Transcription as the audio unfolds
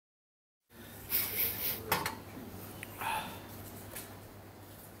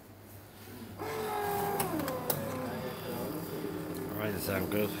Doesn't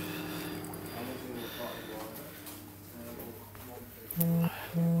sound good.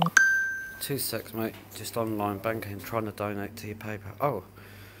 2 secs, mate. Just online banking, trying to donate to your PayPal. Oh,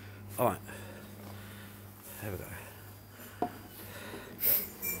 alright. Here we go. Are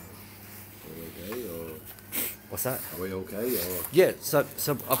we okay, or What's that? are we okay, or? Yeah, so I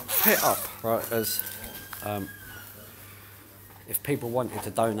put it up, right, as if people wanted to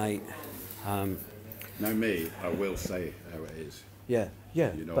donate. Now me, I will say how it is. Yeah,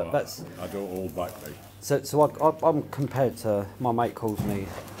 yeah, You know, but that's... I don't hold back, mate. So I'm compared to... My mate calls me,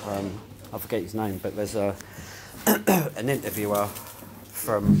 I forget his name, but there's an interviewer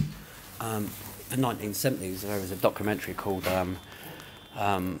from the 1970s. There was a documentary called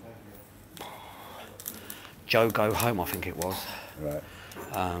Joe Go Home, I think it was. Right.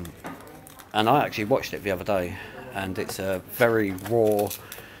 And I actually watched it the other day, and it's a very raw,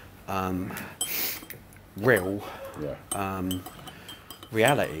 real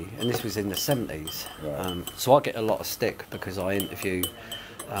reality, and this was in the 70s. Right. So I get a lot of stick because I interview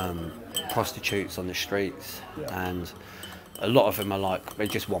prostitutes on the streets, and a lot of them are like, they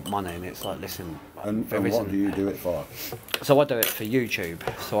just want money, and it's like, listen, And what do you do it for? So I do it for YouTube,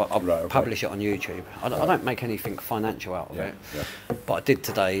 so I Right, okay. publish it on YouTube. I don't make anything financial out of it, but I did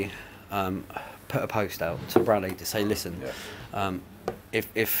today put a post out to Raleigh to say, listen,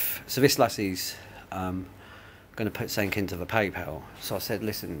 if so this lassie's going to put something into the PayPal, so I said,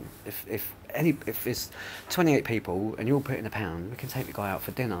 listen, if it's 28 people and you're all putting £1, we can take the guy out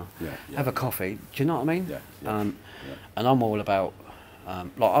for dinner, have a coffee. Do you know what I mean? And I'm all about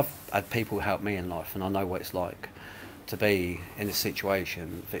like, I've had people help me in life, and I know what it's like to be in a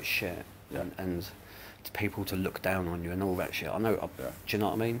situation that's shit, and to people to look down on you and all that shit. I know. Do you know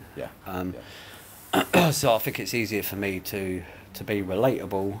what I mean? So I think it's easier for me to be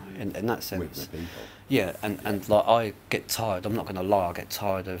relatable in that sense. With the people. Yeah, and like, I get tired. I'm not going to lie. I get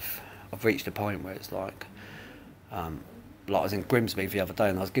tired of. I've reached a point where it's like I was in Grimsby the other day,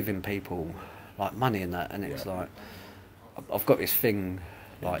 and I was giving people like money and that, and it's like I've got this thing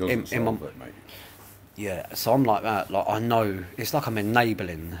like in my. Yeah, so I'm like that. Like, I know it's like I'm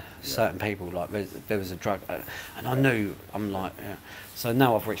enabling certain people. Like there was a drug, and I knew I'm like. So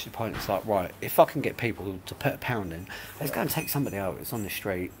now I've reached the point. It's like, right, if I can get people to put £1 in, let's go and take somebody out that's on the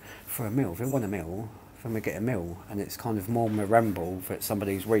street for a meal. If they want a meal, then we get a meal, and it's kind of more memorable that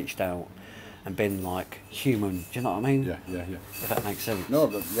somebody's reached out and been like human. Do you know what I mean? Yeah. If that makes sense. No,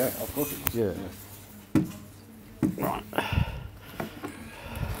 but yeah, of course it does. Yeah. Right.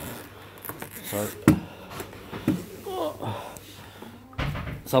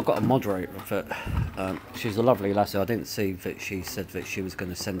 So I've got a moderator that she's a lovely lassie. I didn't see that she said that she was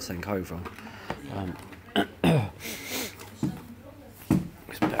going to send something over. Just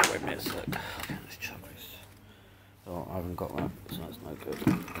bear with me a sec. Let's check this. Oh, I haven't got that, so that's no good.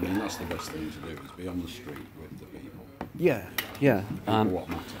 I mean, that's the best thing to do, is be on the street with the people. Yeah. What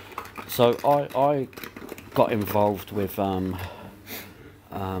matter? So I got involved with a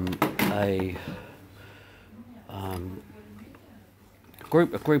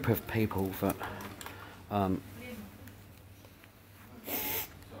group of people that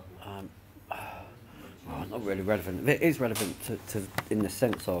not really relevant. It is relevant to in the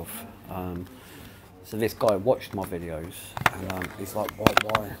sense of so this guy watched my videos, and he's like,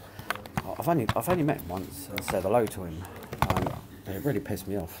 why? I've only met him once and said hello to him. And it really pissed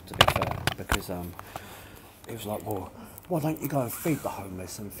me off, to be fair, because he was like, well, why don't you go and feed the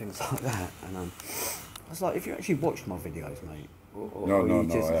homeless and things like that? And I was like, if you actually watched my videos, mate. No, I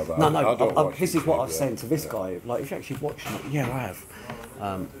haven't. This is what I was saying to this guy. Like, if you actually watched them, yeah, I have.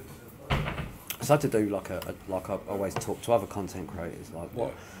 So I had to do like I always talk to other content creators. Like,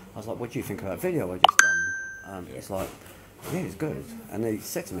 what? I was like, what do you think of that video I just done? It's like, yeah, it's good. And he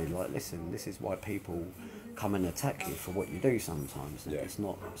said to me, like, listen, this is why people come and attack you for what you do sometimes. It's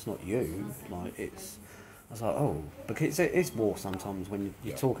not you. Like, it's. I was like, oh, because it's war sometimes when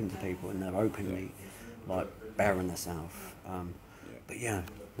you're talking to people and they're openly like bearing themselves. But yeah,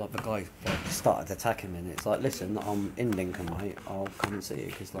 like the guy started attacking me, and it's like, listen, I'm in Lincoln, mate. I'll come and see you,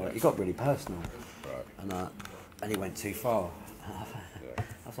 because like he got really personal, and he went too far. I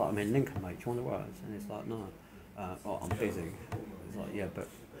was like, I'm in Lincoln, mate. Do you want to work? And it's like, no. Oh, I'm busy. It's like, yeah, but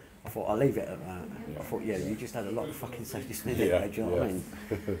I thought I'll leave it at that. I thought, yeah, you just had a lot of fucking safety snitch. Do you know what I mean?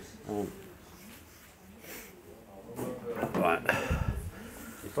 Right.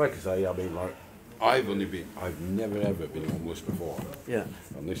 It's like I say, I mean, like, I've never ever been homeless before. Yeah.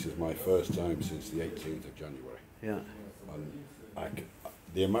 And this is my first time since the 18th of January. Yeah. And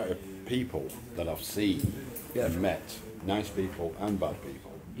the amount of people that I've seen and met, nice people and bad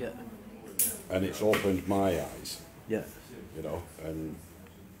people. Yeah. And it's opened my eyes. Yeah. you know, and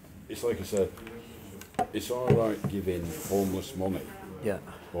it's like I said, it's all right giving homeless money, Yeah.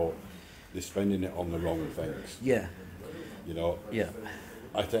 but they're spending it on the wrong things. Yeah. You know. Yeah.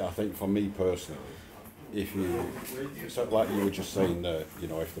 I think for me personally, if you, so like you were just saying there, you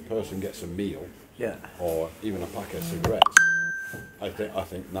know, if the person gets a meal, Yeah. or even a pack of cigarettes, I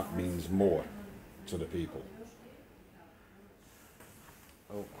think that means more to the people.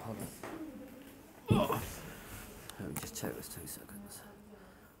 Oh, hold on. Oh. Let me just check this 2 seconds.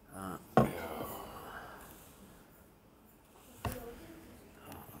 Okay,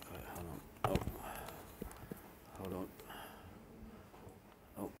 hold on. Oh. Hold on.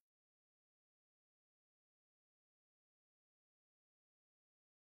 Oh.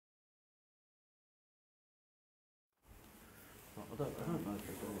 I don't know if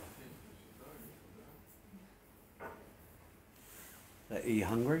it's all. Are you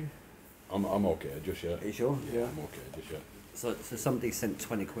hungry? I'm okay, just yet. Are you sure? Yeah, I'm okay, just yet. So somebody sent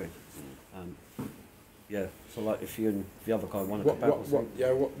 20 quid. Yeah. So like if you and the other guy wanted to battle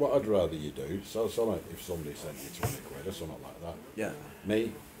what I'd rather you do, so like if somebody sent you 20 quid or something like that. Yeah.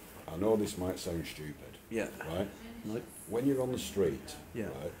 Me, I know this might sound stupid. Yeah. Right? No. When you're on the street, Yeah.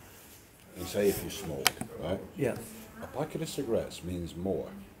 right, and say if you smoke, right? Yeah. A packet of cigarettes means more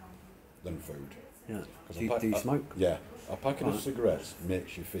than food. Yeah. 'Cause Do you smoke? Yeah. A packet of cigarettes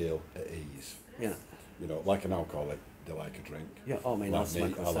makes you feel at ease. Yeah. You know, like an alcoholic, they like a drink. Yeah. Oh, I mean, Like me, I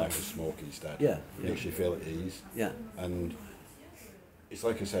like to myself. smoke instead. Yeah. Makes you feel at ease. Yeah. And it's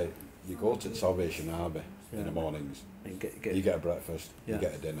like I say, you go to the Salvation Army in the mornings, And you get a breakfast, Yeah. you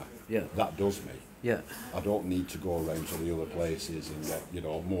get a dinner. Yeah. That does me. Yeah. I don't need to go around to the other places and get, you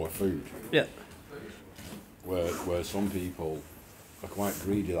know, more food. Yeah. Where some people are quite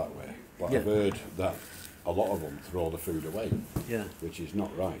greedy that way. But Yeah. I've heard that a lot of them throw the food away, Yeah. which is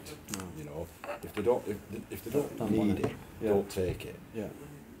not right. No. You know, if they don't Don't want need it. it, Yeah. don't take it. Yeah.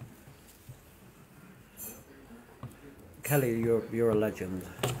 Kelly, you're a legend.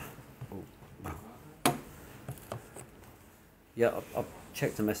 Oh. Yeah, I've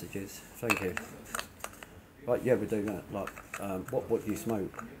checked the messages. Thank you. Right, yeah, we do that. Like, what do you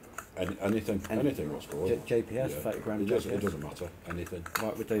smoke? Anything what's going. JPS, 30 gram It JPS. doesn't matter. Anything.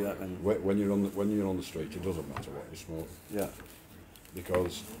 Right, we do that then. When you're on the street, it doesn't matter what you smoke, Yeah.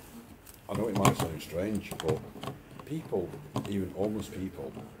 because I know it might sound strange, but people, even homeless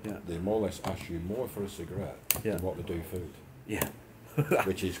people, Yeah. they more or less ask you more for a cigarette Yeah. than what they do food, Yeah.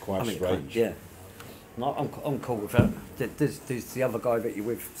 which is quite I mean, strange. yeah. No, I'm cool with that. Does the other guy that you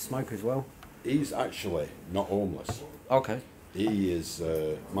with smoke as well? He's actually not homeless. Okay. He is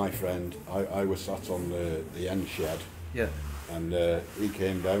my friend. I was sat on the end shed, Yeah. and he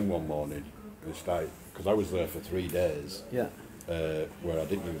came down one morning and started, because I was there for 3 days, Yeah. where I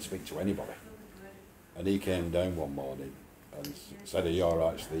didn't even speak to anybody. And he came down one morning and said, "Are you all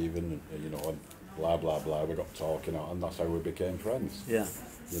right, Stephen?" And, you know, and blah, blah, blah. We got talking, and that's how we became friends. Yeah.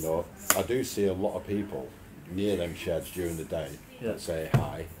 You know, I do see a lot of people near them sheds during the day Yeah. that say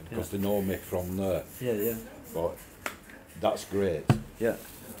hi, because they know me from there. Yeah. Yeah. But that's great. Yeah.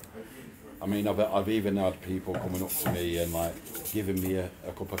 I mean, I've even had people coming up to me and like giving me a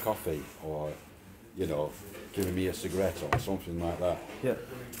cup of coffee, or, you know, giving me a cigarette or something like that. Yeah.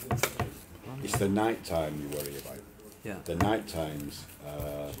 It's the night time you worry about. Yeah. The night times,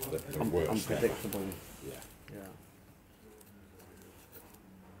 the worst. Unpredictable. Yeah. Yeah.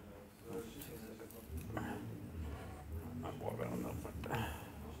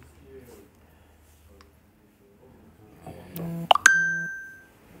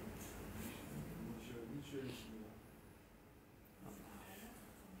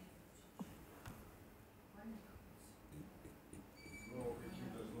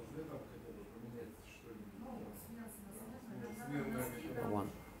 One.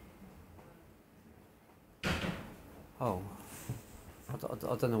 Oh, I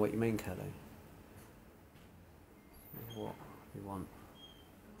don't know what you mean, Kelly. What you want?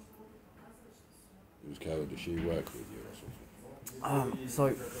 Who's Kelly? Does she work with you or something?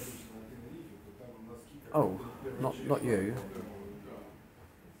 So. Oh, not you.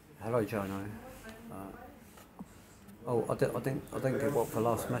 Hello, Jono. Oh, I didn't get what the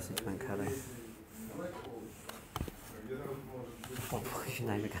last message meant, Kelly. What's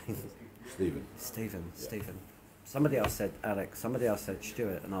your name again? Stephen. Stephen. Somebody else said Alex, somebody else said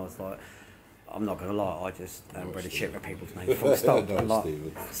Stuart, and I was like, I'm not going to lie, I just am really shit with people's names. Full stop. No, I'm like,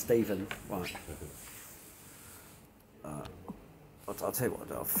 Stephen. Stephen, right. I'll tell you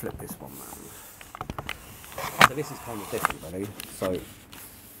what, I'll flip this one round. So this is kind of different, really.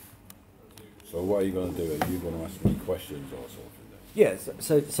 So what are you going to do? Are you going to ask me questions or something then? Yeah,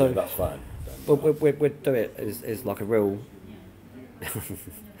 so Yeah, that's fine. We'll do it as like a real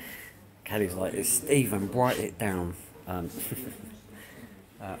Kelly's like, it's Stephen, write it down. I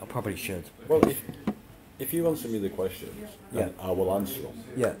probably should. Well, if you answer me the questions, then I will answer them.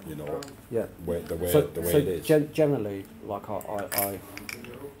 Yeah. You know. Yeah. The way it is. Generally, like I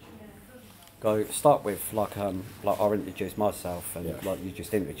go start with like I'll introduce myself and like you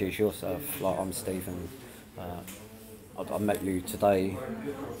just introduce yourself. Like I'm Stephen. I met you today,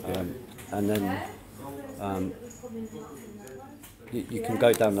 and then you can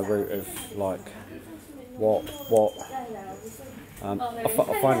go down the route of like what I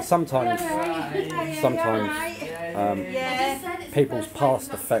find sometimes people's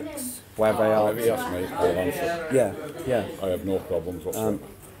past affects where they are. Whatever you ask me, I'll answer. Yeah. I have no problems whatsoever.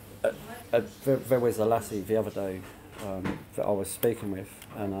 There was a lassie the other day that I was speaking with,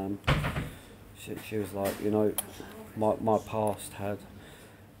 and she was like, you know, my past had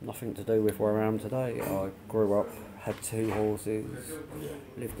nothing to do with where I am today. I grew up, had 2 horses,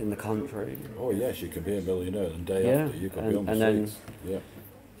 lived in the country. Oh yes, you could be a millionaire, and day after you could be on the streets.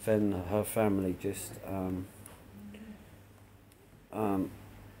 Then her family just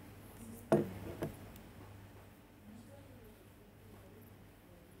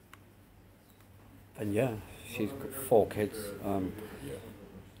and yeah, she's got 4 kids.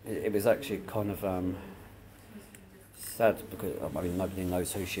 It was actually kind of sad because I mean nobody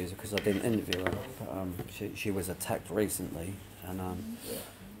knows who she is because I didn't interview her. But she was attacked recently, and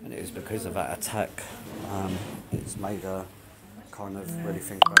it was because of that attack. It's made her kind of really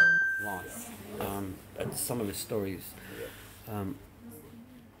think about life. And some of the stories. 2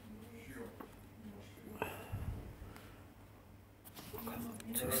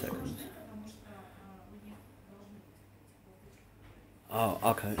 seconds. Oh,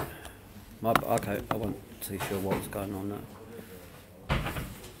 okay. Okay, I wasn't too sure what was going on there.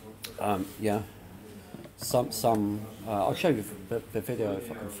 Yeah. I'll show you the video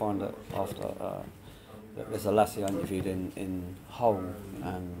if I can find it after. There's a lassie I interviewed in Hull,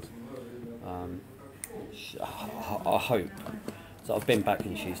 and I hope. So I've been back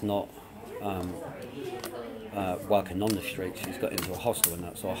and she's not working on the street. She's got into a hostel and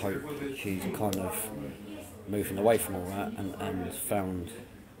that. So I hope she's kind of moving away from all that and found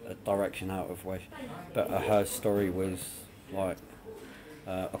a direction out of where. But her story was like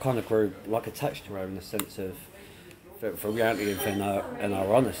I kind of grew like attached to her in the sense of the reality of in her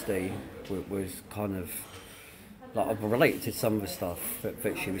honesty was kind of like I related to some of the stuff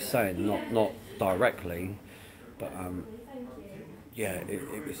that she was saying, not directly, but yeah,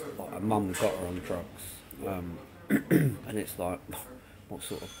 it was like her mum got her on drugs, and it's like what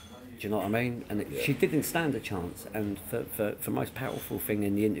sort of. Do you know what I mean? And she didn't stand a chance. And the most powerful thing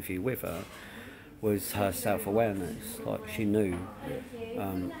in the interview with her was her self-awareness. Like she knew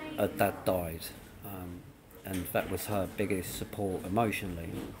her dad died, and that was her biggest support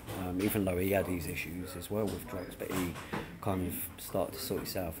emotionally. Even though he had these issues as well with drugs, but he kind of started to sort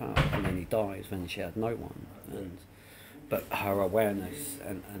himself out, and then he died when she had no one. But her awareness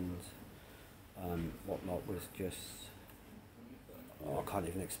and whatnot was just. I can't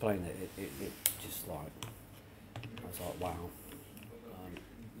even explain it. It just like I was like, wow.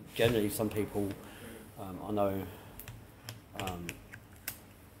 Generally, some people I know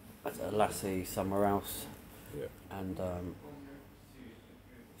a lassie somewhere else, and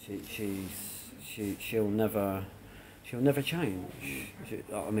she'll never change.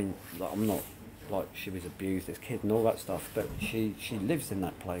 I mean, like, I'm not like she was abused as a kid and all that stuff, but she lives in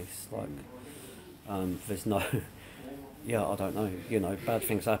that place. Like there's no. Yeah, I don't know. You know, bad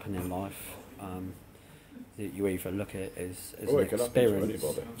things happen in life. You either look at it as an experience.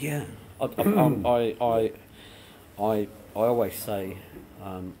 Yeah, I always say.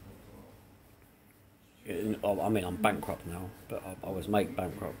 I mean, I'm bankrupt now, but I was made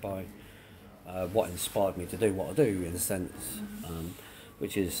bankrupt by what inspired me to do what I do, in a sense,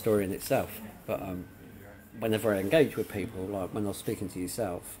 which is a story in itself. But whenever I engage with people, like when I was speaking to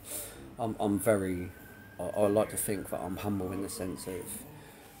yourself, I'm very. I like to think that I'm humble in the sense of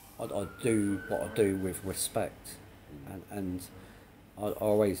I do what I do with respect, and I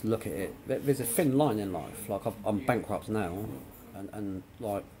always look at it. There's a thin line in life. Like I'm bankrupt now, and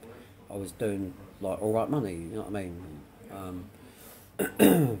like I was doing like all right money. You know what I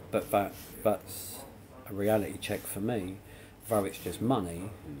mean? But that's a reality check for me. Though it's just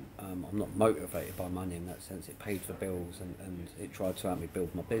money, I'm not motivated by money in that sense. It paid for bills and it tried to help me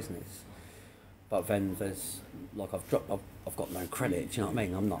build my business. But then there's, like I've got no credit, do you know what I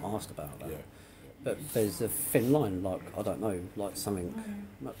mean? I'm not asked about that. But there's a thin line, like, I don't know, like something,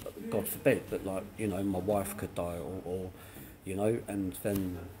 God forbid, but like, you know, my wife could die or you know, and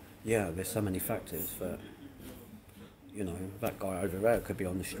then, yeah, there's so many factors that you know, that guy over there could be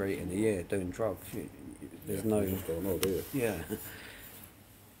on the street in a year doing drugs. There's no. You just don't know, do you? Yeah.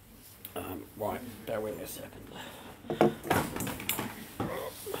 Right, bear with me a second.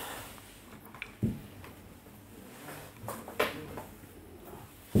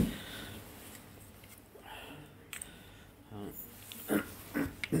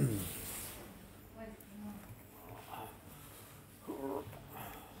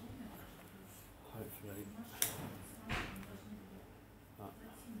 Hopefully.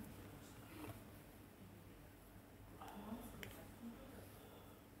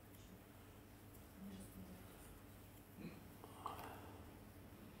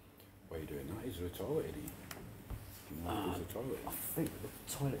 What are you doing now? Is there a toilet in here? Do you know if there's a toilet? I think the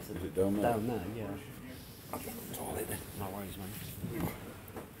toilets are Is it down there? down there, yeah. I'll just go to the toilet then. No worries, mate.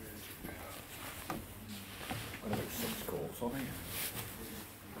 Got about 6 coats on here.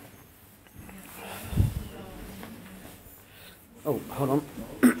 Oh, hold on.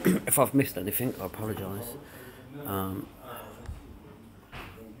 If I've missed anything, I apologise.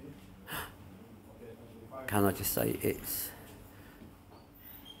 Can I just say it's...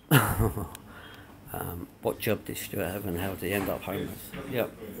 what job did Stuart have and how did he end up homeless?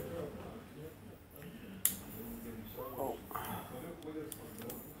 Yep. Oh.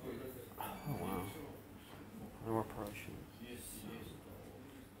 Oh wow. No operation.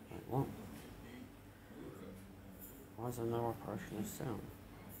 Wait, what? Why is there no operation of sound?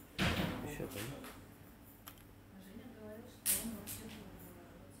 It should be.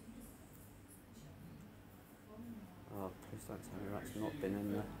 Oh, please don't tell me that's not been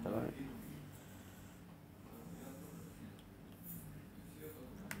in there below.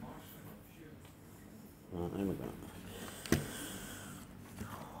 Right, there we go.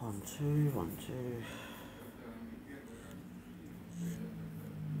 1, 2, 1, 2.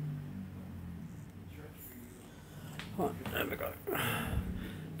 Right, there we go.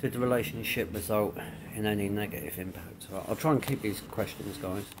 Did the relationship result in any negative impact? Right, I'll try and keep these questions,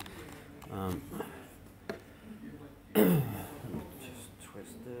 guys. Let me just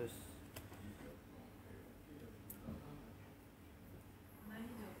twist this.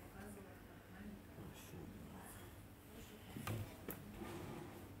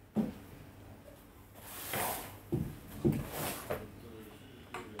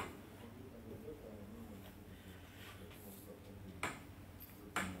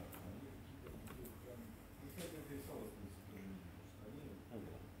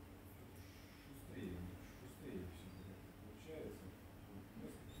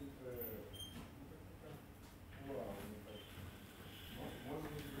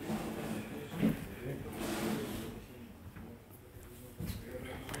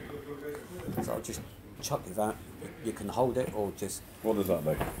 So I'll just chuck you that. You can hold it or just... What does that do?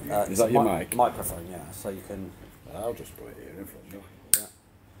 Is it's that a your mic? Microphone, yeah. So you can... I'll just put it here in front of you. Yeah.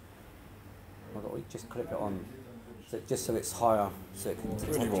 Hold on, we just clip it on, so just so it's higher, so it can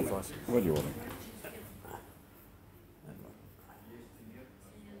detect your voice. Where do you want it?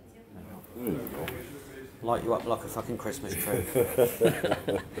 There you go. Light you up like a fucking Christmas tree. Right.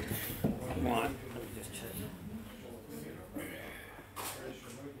 Let me just check.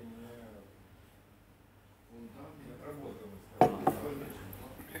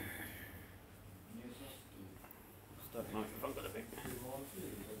 Don't know if I'm gonna be.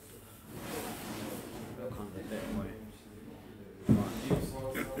 Kind of a bit away.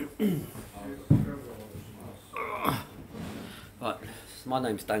 Right, so my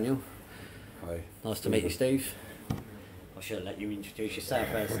name's Daniel. Hi. Nice to meet you, Steve. I should have let you introduce yourself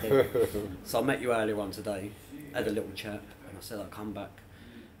first, Steve. So I met you earlier on today, had a little chat, and I said I'd come back,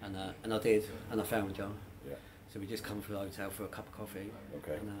 and I did, and I found you. Yeah. So we just come to the hotel for a cup of coffee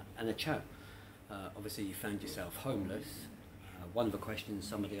Okay. and a chat. Obviously you found yourself homeless. One of the questions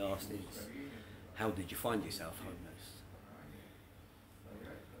somebody asked is, how did you find yourself homeless?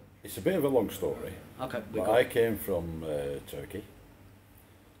 It's a bit of a long story. Okay. But I came from Turkey,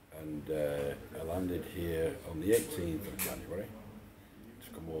 and I landed here on the 18th of January to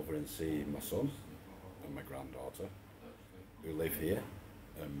come over and see my son and my granddaughter, who live here,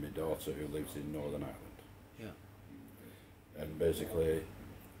 and my daughter who lives in Northern Ireland. Yeah. And basically,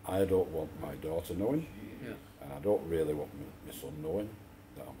 I don't want my daughter knowing, Yeah. and I don't really want my son knowing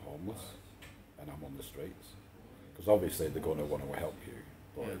that I'm homeless and I'm on the streets. Because obviously they're going to want to help you,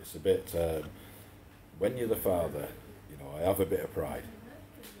 but Yeah. it's a bit, when you're the father, you know, I have a bit of pride,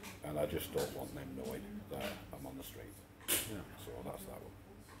 and I just don't want them knowing that I'm on the street. Yeah. So that's that one.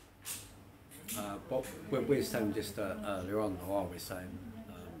 But we were saying just earlier on, or I was saying,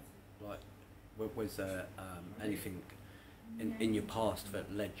 like, was there anything in your past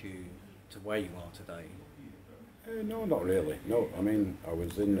that led you to where you are today? No, not really. No, I mean, I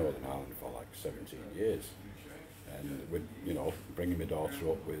was in Northern Ireland for like 17 years, and with, you know, bringing my daughter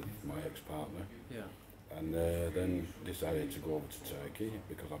up with my ex-partner, Yeah. and then decided to go over to Turkey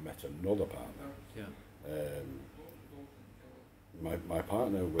because I met another partner. Yeah. My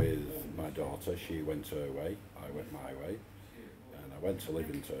partner with my daughter, she went her way, I went my way, and I went to live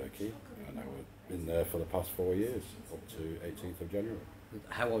in Turkey, and I've been there for the past 4 years, up to 18th of January.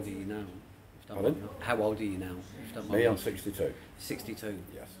 How old are you now? Pardon? How old are you now? Me, I'm 62. 62?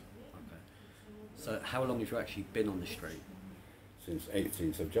 Yes. Okay. So how long have you actually been on the street? Since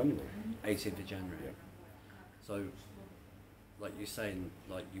 18th of January. 18th of January? Yeah. So, like you're saying,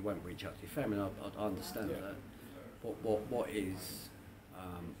 like you won't reach out to your family, I understand Yeah. that. What is,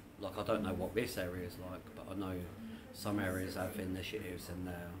 like I don't know what this area is like, but I know some areas have initiatives and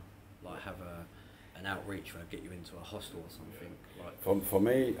they like have an outreach where get you into a hostel or something. Like For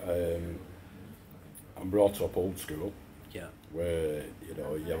me, I'm brought up old school, yeah, where, you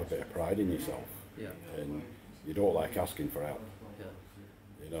know, you have a bit of pride in yourself, yeah, and you don't like asking for help, yeah,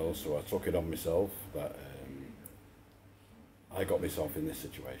 you know, so I took it on myself that I got myself in this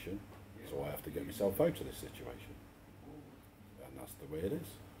situation, so I have to get myself out of this situation, and that's the way it is.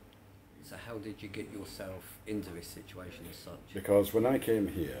 So how did you get yourself into this situation as such? Because when I came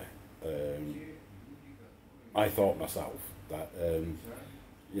here, I thought myself that,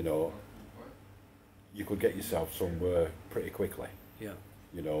 you know, you could get yourself somewhere pretty quickly, Yeah,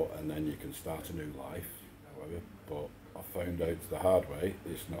 you know, and then you can start a new life, however, but I found out the hard way,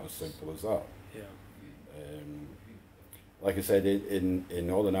 it's not as simple as that. yeah, Like I said, in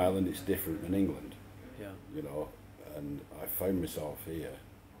Northern Ireland it's different than England, yeah, you know, and I found myself here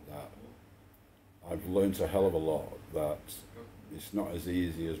that I've learnt a hell of a lot, that it's not as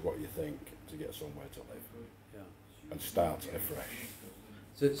easy as what you think to get somewhere to live yeah. and start afresh.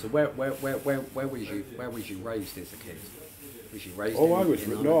 So where was you raised as a kid? Was you raised? Oh, in, I was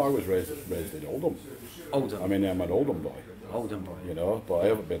in no, I was raised in Oldham. Oldham. I mean, I'm an Oldham boy, Oldham boy. you know, but I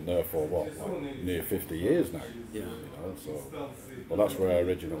haven't been there for what, like near 50 years now. Yeah. You know, so well, that's where I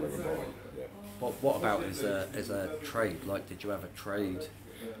originally was born. Yeah. What about as a trade? Like, did you have a trade?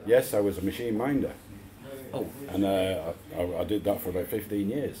 Yes, I was a machine minder, Oh, and I did that for about 15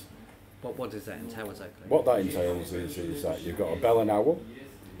 years. what does that entail exactly? What that entails is that you've got a bell and owl,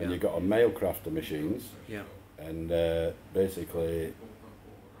 and Yeah. you've got a mail crafter machines, Yeah. and basically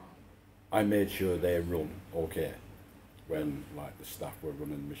I made sure they run okay. When like the staff were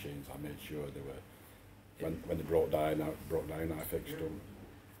running the machines, I made sure they were, when they broke down, I fixed them.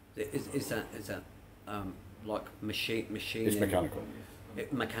 Is that like machine? It's mechanical.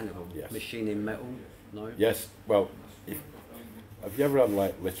 Mechanical. Yes. Machine in metal? No. Yes, well, have you ever had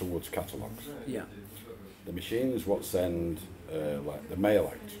like Littlewood's catalogues? Yeah. The machines what send like the mail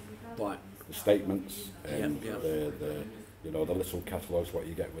out, Right. the statements, and Yeah. the you know, the little catalogues what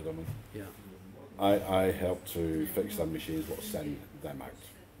you get with them. Yeah. I help to fix them machines what send them out.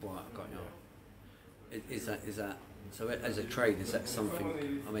 Right. I got you. Is that so? As a trade, is that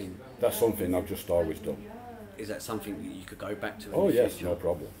something? I mean, That's something I've just always done. is that something that you could go back to? In Oh the yes, future? no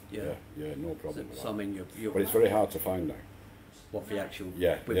problem. Yeah. Yeah, no problem with So I that. mean, you're But it's very hard to find now. what the actual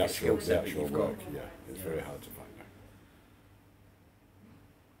Yeah, with the the actual, skill set that actual you've work. got. Yeah, it's Yeah. very hard to find now.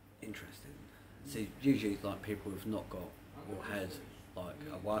 Interesting. See, usually like people who've not got or had like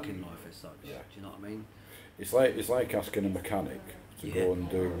a working life as such. Yeah. Do you know what I mean? It's like asking a mechanic to Yeah. go and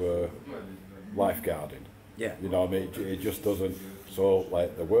do lifeguarding. Yeah. You know what I mean? It just doesn't. So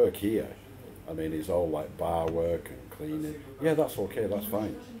like the work here, I mean, it's all like bar work and cleaning. Yeah, that's okay. That's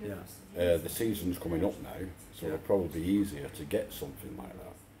fine. Yeah. The season's coming up now, so it'll probably be easier to get something like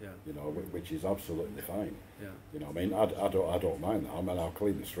that. Yeah. You know, which is absolutely fine. Yeah. You know, I mean, I don't mind that. I mean, I'll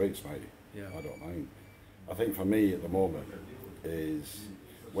clean the streets, mate. Yeah. I don't mind. I think for me at the moment is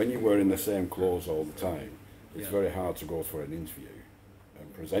when you're wearing the same clothes all the time, it's Yeah. very hard to go for an interview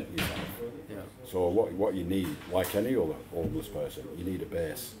and present yourself. Yeah. So what you need, like any other homeless person, you need a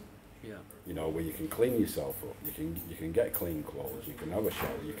base. Yeah. You know, where you can clean yourself up, you can get clean clothes, you can have a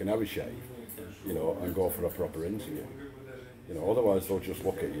shower, you can have a shave, you know, and go for a proper interview. You know, otherwise they'll just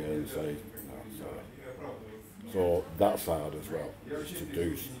look at you and say, no, sorry. So that's hard as well, is to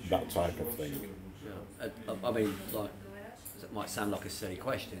do that type of thing. Yeah. I mean, like, it might sound like a silly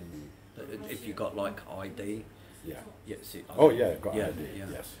question, but if you got like ID. Yeah. Yeah. See, Oh yeah, got yeah, ID. yeah.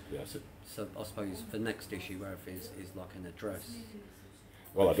 Yes, yes. So I suppose the next issue where is like an address.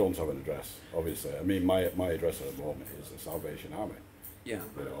 Well, I don't have an address, obviously. I mean, my address at the moment is the Salvation Army. Yeah.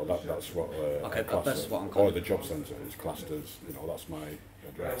 You know, that's what I Okay, class that's it. what I'm Or kind the job centre is classed as, you know, that's my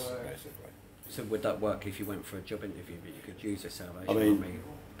address, basically. So would that work if you went for a job interview, but you could use a salvation? I mean,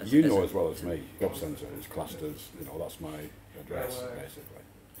 you know as well as me, job centre is classed as, you know, that's my address, basically.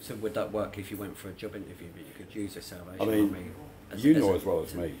 So would that work if you went for a job interview, but you could use a salvation? I mean, you know as well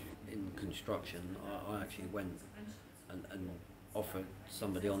as me. In construction, I actually went and offered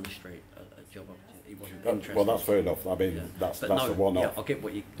somebody on the street a job opportunity. He wasn't interested. Well, that's fair enough. I mean, that's the one-off. Yeah, I get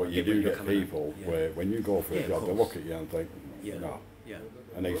what you. But you do get people where when you go for a job, they look at you and think, no. Yeah.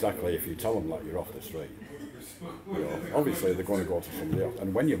 And exactly, if you tell them like you're off the street, you know, obviously they're going to go to somebody else.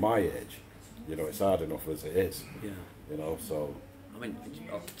 And when you're my age, you know, it's hard enough as it is. Yeah. You know, so. I mean,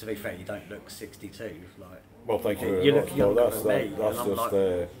 to be fair, you don't look 62. Like. Well, thank you very you much. Look younger that's than me, that's and just.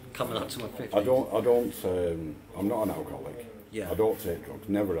 I'm like coming up to my 50s. I'm not an alcoholic. Yeah. I don't take drugs.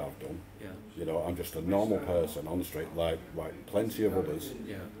 Never have done. Yeah. You know, I'm just a normal person on the street, like plenty of others.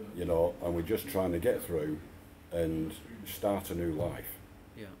 Yeah. You know, and we're just trying to get through and start a new life.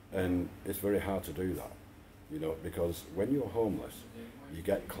 Yeah. And it's very hard to do that, you know, because when you're homeless, you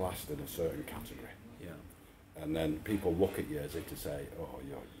get classed in a certain category. Yeah. And then people look at you as if to say, oh,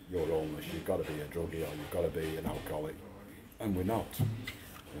 you're homeless, you've got to be a druggie or you've got to be an alcoholic. And we're not.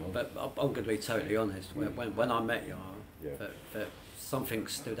 You know? But I'm going to be totally honest. When I met you, Yeah. that something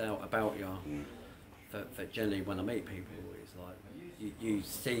stood out about you. That generally when I meet people, it's like you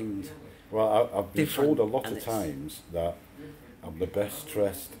seemed. Well, I've been told a lot and of times that I'm the best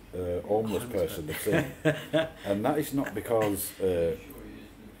dressed homeless person they've seen. And that is not because, in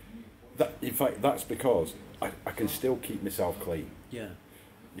fact, that's because I can still keep myself clean. Yeah.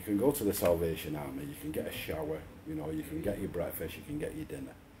 You can go to the Salvation Army, you can get a shower, you know, you can get your breakfast, you can get your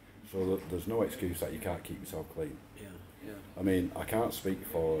dinner. So there's no excuse that you can't keep yourself clean. Yeah, yeah. I mean, I can't speak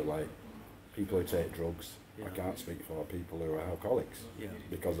for, like, people who take drugs. Yeah. I can't speak for people who are alcoholics. Yeah.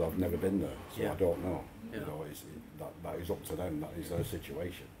 Because I've never been there, so Yeah. I don't know. Yeah. You know, that is up to them, that is their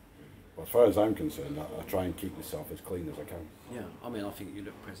situation. But as far as I'm concerned, I try and keep myself as clean as I can. Yeah, I mean, I think you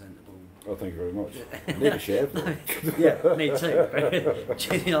look presentable. Oh, thank you very much. I need a shave though. Yeah, me too.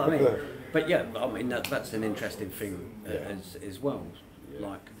 Do you know what I mean? But yeah, I mean, that's an interesting thing as well. Yeah.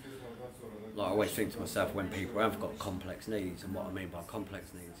 Like I always think to myself when people have got complex needs, and what I mean by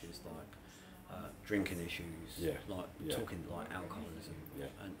complex needs is like drinking issues, like talking like alcoholism,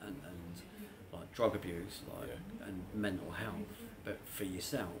 and like drug abuse, and mental health. But for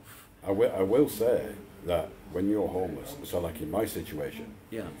yourself, I will say that when you're homeless, so like in my situation,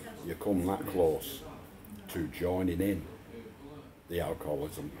 yeah, you come that close to joining in the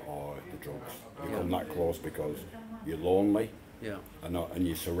alcoholism or the drugs. You come that close because you're lonely, and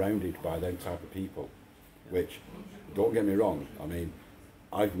you're surrounded by them type of people, which, don't get me wrong, I mean,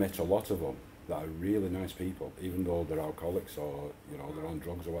 I've met a lot of them that are really nice people, even though they're alcoholics or, you know, they're on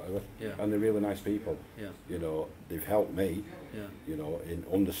drugs or whatever, and they're really nice people. Yeah. You know, they've helped me, you know, in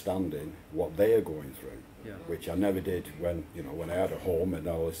understanding what they are going through, which I never did when I had a home and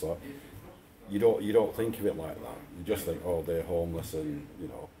all this. Like, you don't think of it like that. You just think, oh, they're homeless and, you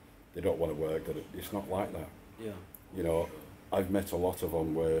know, they don't want to work. It's not like that. Yeah. You know, I've met a lot of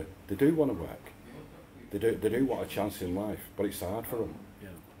them where they do want to work. They do want a chance in life, but it's hard for them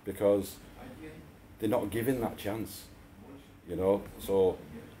because they're not given that chance. You know, so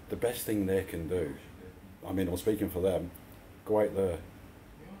the best thing they can do, I mean, I'm speaking for them, go out there,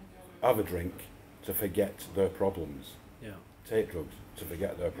 have a drink to forget their problems. Yeah. Take drugs to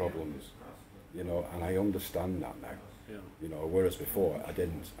forget their problems. You know, and I understand that now. Yeah. You know, whereas before I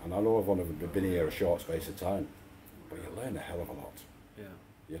didn't. And I know I've only been here a short space of time, but you learn a hell of a lot. Yeah.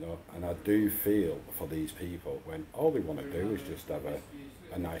 You know, and I do feel for these people when all they want to do is just have a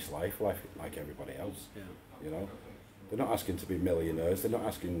nice life like everybody else. Yeah. You know, they're not asking to be millionaires. They're not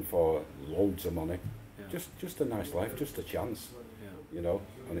asking for loads of money. Yeah. Just a nice life, just a chance. Yeah. You know,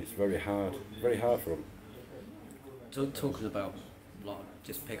 and it's very hard for them. Talking about, like,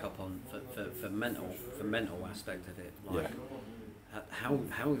 just pick up on for mental aspect of it. Like, how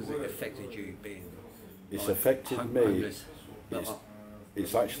has it affected you being? It's like, affected me. homeless?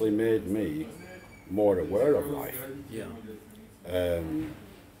 It's actually made me more aware of life. Yeah.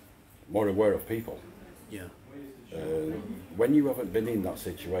 More aware of people. Yeah. When you haven't been in that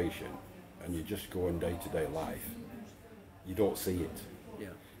situation and you're just going day-to-day life, you don't see it.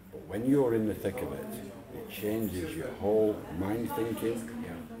 Yeah. But when you're in the thick of it, it changes your whole mind thinking,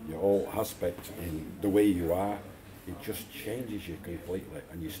 your whole aspect in the way you are. It just changes you completely,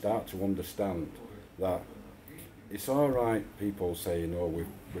 and you start to understand that it's all right. People saying, "Oh,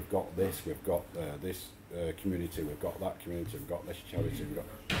 we've got this, we've got this community, we've got that community, we've got this charity, we've got."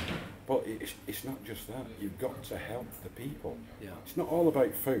 But it's not just that. You've got to help the people. Yeah. It's not all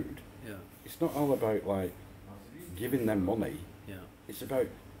about food. Yeah. It's not all about like giving them money. Yeah. It's about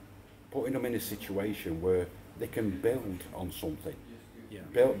putting them in a situation where they can build on something, Yeah.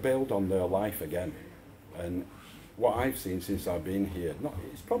 build on their life again. And what I've seen since I've been here,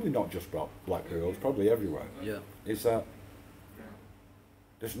 it's probably not just Blackpool, it's probably everywhere, Yeah. is that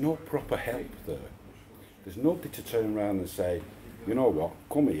there's no proper help there. There's nobody to turn around and say, you know what,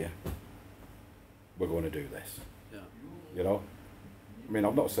 come here, we're going to do this. Yeah. You know? I mean,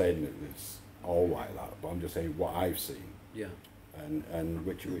 I'm not saying that it's all like that, but I'm just saying what I've seen. Yeah. And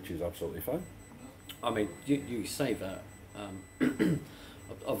which is absolutely fine. I mean, you say that,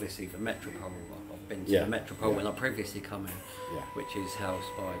 obviously the Metropole, I've been to Yeah. the Metropole when I previously come in, Yeah. which is housed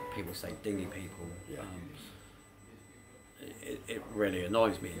by, people say, dingy people. Yeah. It really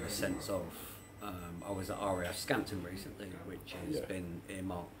annoys me in the sense of, I was at RAF Scampton recently, which has Yeah. been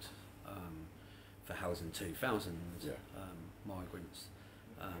earmarked for housing 2,000 Yeah. migrants.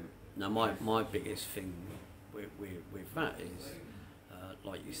 Now my biggest thing with that is,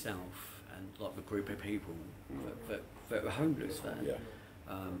 like yourself and like the group of people that are homeless there. Yeah.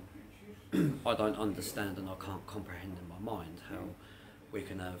 I don't understand and I can't comprehend in my mind how we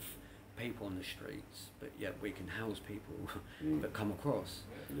can have people on the streets, but yet we can house people that come across.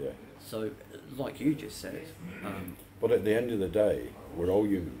 Yeah. So, like you just said, But at the end of the day, we're all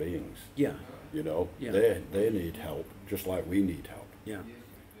human beings. yeah, You know, Yeah. they need help just like we need help. yeah,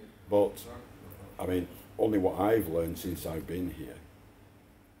 But I mean, only what I've learned since I've been here.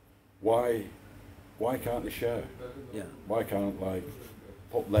 Why can't they share? yeah, Why can't like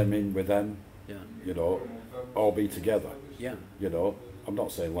put them in with them? yeah, You know, all be together. yeah, You know, I'm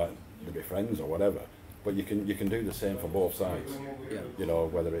not saying let them be friends or whatever, but you can do the same for both sides. yeah, You know,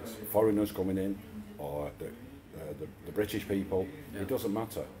 whether it's foreigners coming in or the British people, Yeah. it doesn't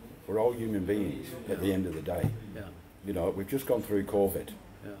matter. We're all human beings at the end of the day. yeah, You know, we've just gone through COVID,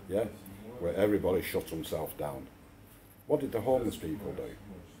 yeah, yeah, where everybody shut themselves down. What did the homeless people do?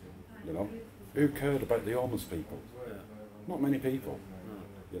 You know, who cared about the homeless people? yeah, Not many people. no,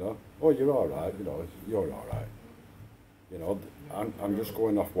 You know, oh, you're all right. You know, you're all right. You know, I'm just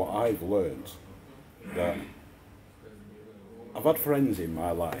going off what I've learned. That I've had friends in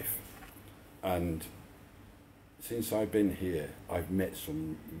my life, and since I've been here, I've met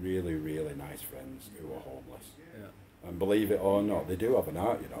some really, really nice friends who are homeless. yeah, And believe it or not, they do have an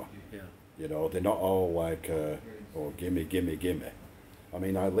heart, you know. yeah, You know, they're not all like, oh, gimme, gimme, gimme. I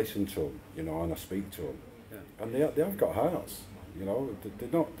mean, I listen to them, you know, and I speak to them, yeah, and they have got hearts. You know,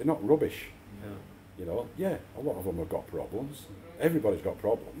 they're not rubbish. yeah. You know, yeah, a lot of them have got problems. Everybody's got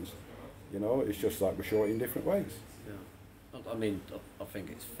problems. You know, it's just like we're short in different ways. Yeah. I mean, I think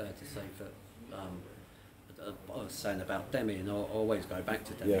it's fair to say that I was saying about Demi, and I always go back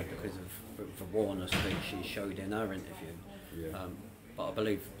to Demi Yeah. because of the rawness that she showed in her interview. Yeah. But I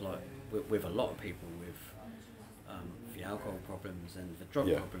believe, like, with a lot of people with the alcohol problems and the drug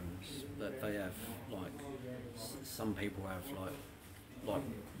Yeah. problems, that they have, like, some people have, like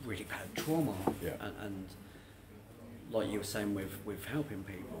really bad trauma. Yeah. And like you were saying with helping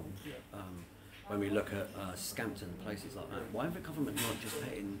people, when we look at Scampton, places like that, why have the government not just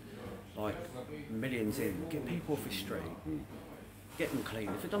putting like millions in, get people off the street, get them clean?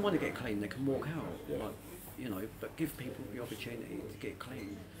 If they don't want to get clean, they can walk out. Yeah. Like, you know, but give people the opportunity to get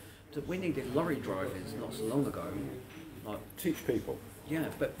clean. So we needed lorry drivers not so long ago. Like, Teach people. yeah,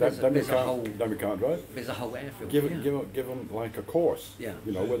 but Then there's a whole we can't drive. there's a whole airfield. Give yeah. them like a course. Yeah.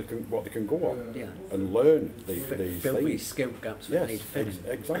 You know, what they can go on. Yeah. And learn these Fill these things. skill gaps that Yes, need filling.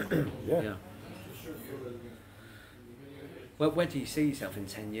 exactly. Yeah. Yeah. Well, where do you see yourself in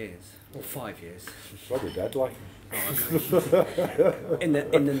 10 years or 5 years? Probably dead, like. in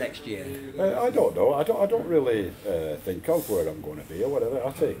the next year. I don't know. I don't really think of where I'm going to be or whatever.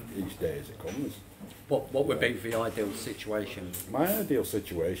 I take each day as it comes. What would be the ideal situation? My ideal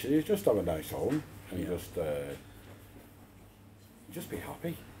situation is just have a nice home and Yeah. just be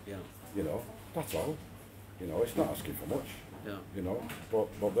happy. Yeah, You know, that's all. You know, it's not asking for much. yeah, You know,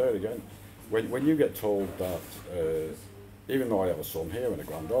 but there again, when you get told that, even though I have a son here and a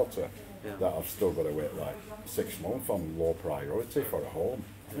granddaughter, Yeah. that I've still got to wait like 6 months on low priority for a home,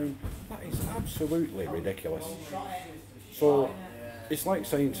 I mean, that is absolutely ridiculous. So it's like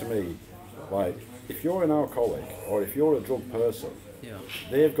saying to me, like, if you're an alcoholic or if you're a drug person, yeah,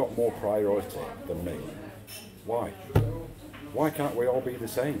 they've got more priority than me. Why? Why can't we all be the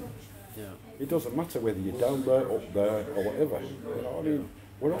same? yeah, It doesn't matter whether you're down there, up there, or whatever. You know what I mean?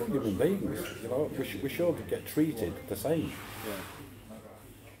 We're all human beings. You know, we should get treated the same. yeah.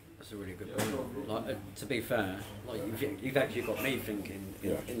 That's a really good point. Like, to be fair, like you've actually got me thinking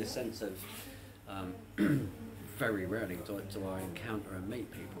Yeah. in the sense of very rarely do I encounter and meet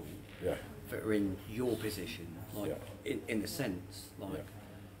people Yeah. that are in your position, like Yeah. in a sense, like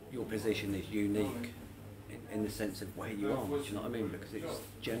your position is unique in the sense of where you are. Do you know what I mean? Because it's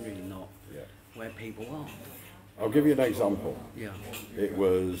generally not where people are. I'll give you an example. Yeah. It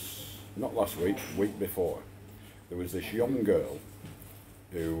was not last week, week before. There was this young girl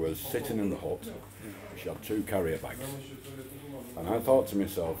who was sitting in the hut. She had 2 carrier bags. And I thought to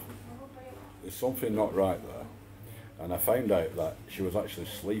myself, there's something not right there. And I found out that she was actually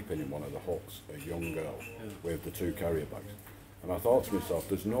sleeping in one of the huts, a young girl, with the 2 carrier bags. And I thought to myself,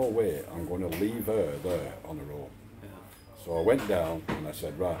 there's no way I'm going to leave her there on her own. So I went down and I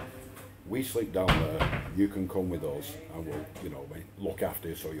said, right, we sleep down there, you can come with us and we'll, you know, look after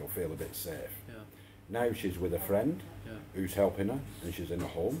you so you'll feel a bit safe. Yeah. Now she's with a friend who's helping her and she's in a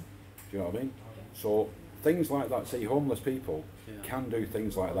home, do you know what I mean? So things like that, see, homeless people can do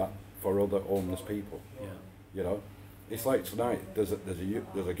things like that for other homeless people, you know? It's like tonight, there's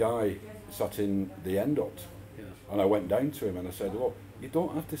a guy sat in the end hut, and I went down to him and I said, look, you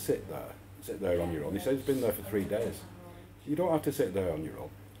don't have to sit there on your own. He said he's been there for 3 days. You don't have to sit there on your own.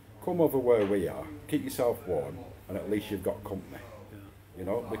 Come over where we are, keep yourself warm, and at least you've got company. You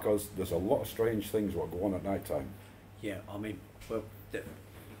know, because there's a lot of strange things what go on at night time. Yeah, I mean, well,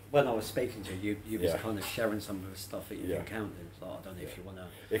 when I was speaking to you, you was kind of sharing some of the stuff that you've encountered. Like, I don't know if you want to...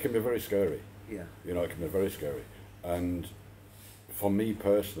 It can be very scary. Yeah. You know, it can be very scary. And for me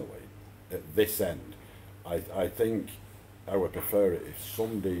personally, at this end, I think I would prefer it if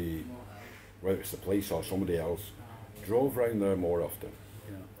somebody, whether it's the police or somebody else, drove around there more often.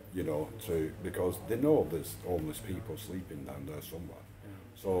 You know, because they know there's homeless people sleeping down there somewhere.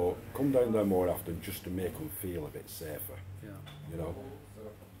 So come down there more often just to make them feel a bit safer. You know,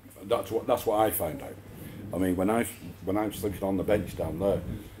 that's what I found out. I mean, when I'm sleeping on the bench down there,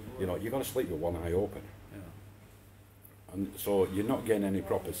 you know, you got to sleep with one eye open, and so you're not getting any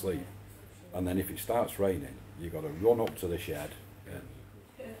proper sleep. And then if it starts raining, you got to run up to the shed.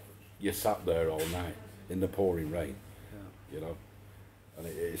 You're sat there all night in the pouring rain. You know. And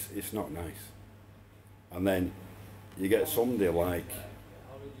it's not nice. And then you get somebody like,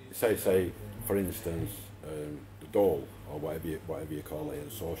 say for instance, the dole or whatever you call it, a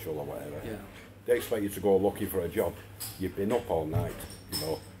social or whatever. They expect you to go looking for a job. You've been up all night, you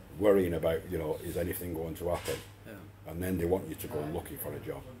know, worrying about, you know, is anything going to happen? And then they want you to go looking for a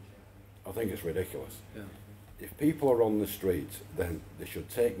job. I think it's ridiculous. If people are on the street, then they should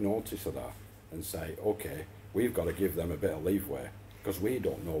take notice of that and say, okay, we've got to give them a bit of leeway. Because we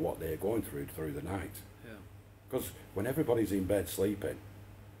don't know what they're going through the night. Because when everybody's in bed sleeping,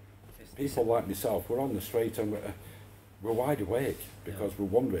 people like myself, we're on the street and we're wide awake because we're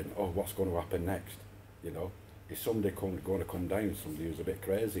wondering, oh, what's going to happen next? You know, is somebody going to come down, somebody who's a bit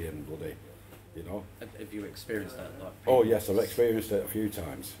crazy and bloody, you know? Have you experienced that? Like, oh yes, I've experienced it a few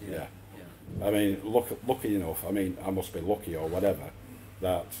times. Yeah. I mean, lucky enough. I mean, I must be lucky or whatever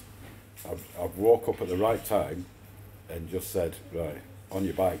that I've woke up at the right time. And just said, right, on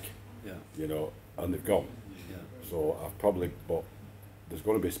your bike, you know, and they've gone. So I've probably, but there's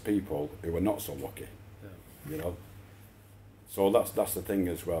going to be people who are not so lucky, you know. So that's the thing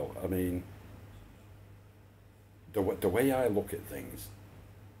as well. I mean, the way I look at things,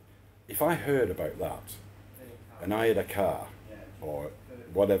 if I heard about that, and I had a car or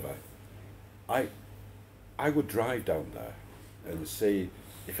whatever, I would drive down there and see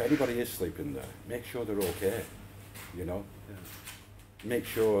if anybody is sleeping there, make sure they're okay. You know, make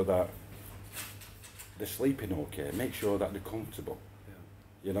sure that they're sleeping okay, make sure that they're comfortable,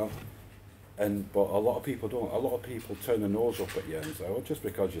 you know, but a lot of people don't. A lot of people turn their nose up at you and say, oh, just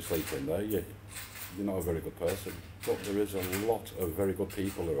because you're sleeping there, you're not a very good person. But there is a lot of very good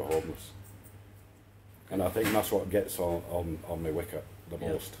people who are homeless. And I think that's what gets on my wicket the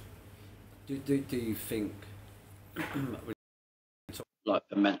most. Do you think, like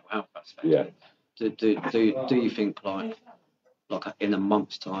the mental health aspect? Do you think like in a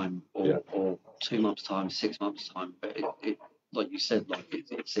month's time or 2 months' time, 6 months' time, but it like you said, like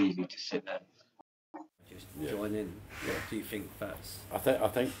it's easy to sit there, just join in. Do you think that's? I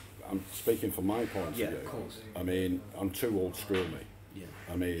think I'm speaking from my point of view. Of course. I mean, I'm too old school, me.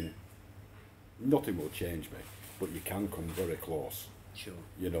 I mean, nothing will change me, but you can come very close. Sure.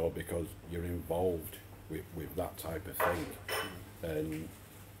 You know, because you're involved with that type of thing, and.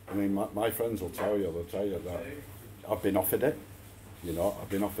 I mean, my friends will tell you that I've been offered it, you know, I've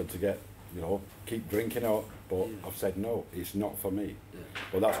been offered to get, you know, keep drinking out, but I've said no, it's not for me.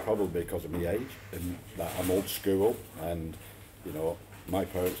 But that's probably because of my age and that I'm old school, and, you know, my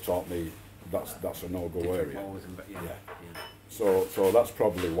parents taught me that's a no-go area. So that's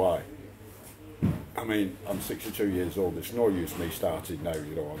probably why. I mean, I'm 62 years old, it's no use me starting now,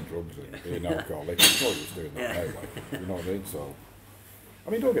 you know, on drugs and being alcoholic, it's no use doing that now, like, you know what I mean, so... I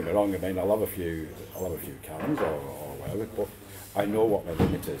I mean, don't get me wrong. I mean, I'll have a few cans or whatever, but I know what my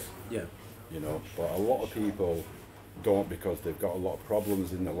limit is. Yeah. You know, but a lot of people don't, because they've got a lot of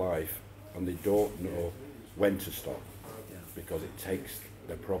problems in their life and they don't know when to stop, because it takes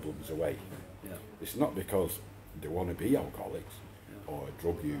their problems away. Yeah. It's not because they want to be alcoholics or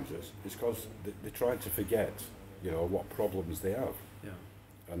drug users. It's because they're trying to forget, you know, what problems they have. Yeah.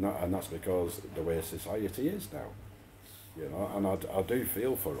 And that's because the way society is now. You know, and I do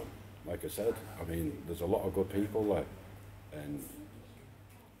feel for them. Like I said, I mean, there's a lot of good people there, and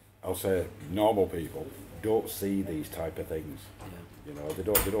I'll say normal people don't see these type of things. Yeah. You know, they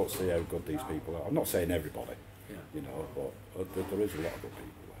don't see how good these people are. I'm not saying everybody. Yeah. You know, but there is a lot of good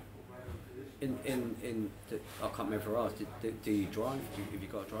people there. I can't remember if I asked, do you drive? Have you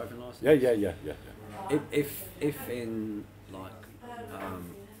got a driving license? Yeah. If in, like,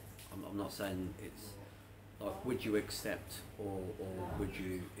 I'm not saying it's, like, would you accept, or would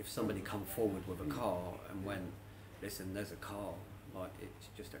you, if somebody come forward with a car and went, listen, there's a car, like, it's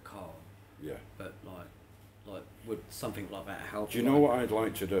just a car. Yeah. But like would something like that help? Do you know what I'd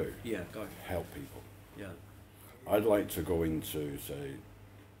like to do? Yeah, go. Help people. Yeah. I'd like to go into, say,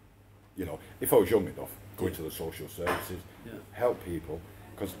 you know, if I was young enough, go into the social services, help people,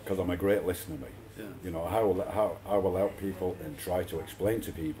 because I'm a great listener, mate. Yeah. You know, how I will help people and try to explain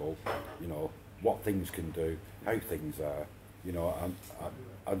to people, you know, what things can do, how things are, you know, and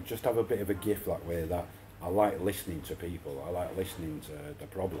I just have a bit of a gift that way, that I like listening to people, I like listening to the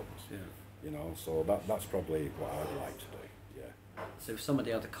problems, you know, so that's probably what I'd like to do, yeah. So if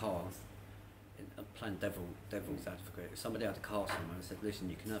somebody had a car, playing devil's advocate, if somebody had a car somewhere and said, listen,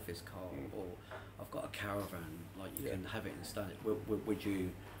 you can have this car, or I've got a caravan, like, you can have it and start it, would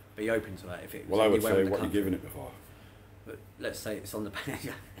you be open to that if it was? Well, I would say, what are you giving it before? But let's say it's on the page.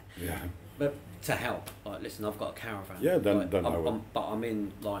 Yeah. But to help, like, listen, I've got a caravan. Yeah, then like, I would. but I'm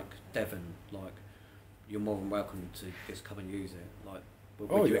in, like, Devon, like, you're more than welcome to just come and use it. Like,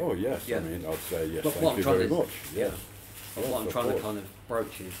 oh yes, I mean, I'd say yes, but thank you very much. Yes. But what I'm trying to kind of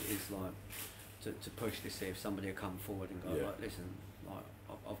broach is like, to push this, see if somebody will come forward and go, like, listen, like,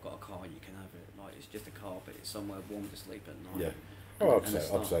 I've got a car, you can have it. Like, it's just a car, but it's somewhere warm to sleep at night. Yeah. Oh,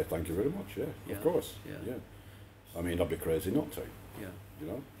 I'd say thank you very much. Yeah, of course. Yeah. I mean, I'd be crazy not to. Yeah. You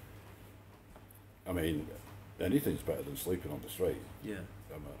know. I mean, anything's better than sleeping on the street. Yeah.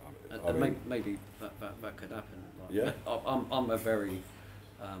 I mean, maybe that could happen. Like, yeah. I'm a very,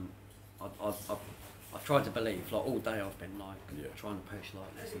 I've tried to believe, like, all day I've been like trying to push,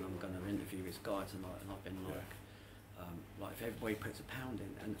 like, listen, I'm going to interview this guy tonight, and I've been like if everybody puts a pound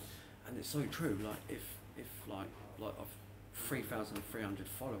in, and it's so true, like, if like I've 3,300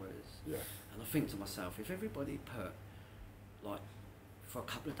 followers, and I think to myself, if everybody put, like, for a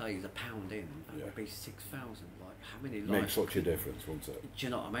couple of days, £1 in, that would be 6,000. Like, how many lives? Makes such a difference, wouldn't it? Do you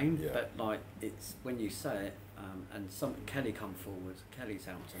know what I mean? Yeah. But, like, it's when you say it, and Kelly come forward, Kelly's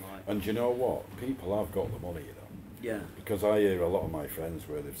out tonight. And you know what? People have got the money, you know. Yeah. Because I hear a lot of my friends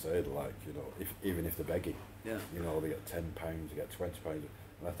where they've said, like, you know, even if they're begging, you know, they get £10, they get £20, and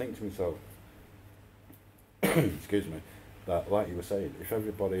I think to myself, excuse me, that, like you were saying, if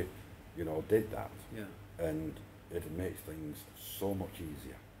everybody, you know, did that, and it'd make things so much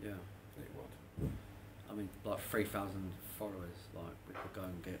easier. Yeah. It would. I mean, like 3,000 followers, like, we could go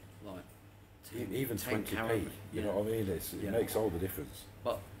and get, like, even 20p, you know what I mean? It makes all the difference.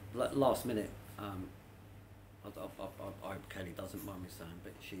 But last minute, I hope Kelly doesn't mind me saying,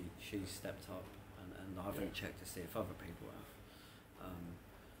 but she stepped up, and I haven't checked to see if other people have.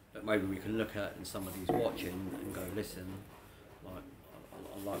 But maybe we can look at, and somebody's watching, and go, listen, like, I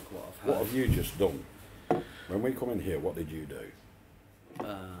like what I've heard. What have you just done? When we come in here, what did you do?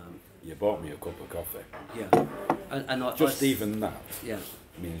 You bought me a cup of coffee. Yeah. And just even that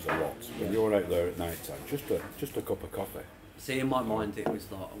means a lot. When you're out there at night time, just a cup of coffee. See, in my mind, it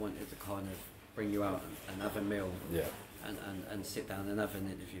was like, I wanted to kind of bring you out and have a meal. Yeah. And sit down and have an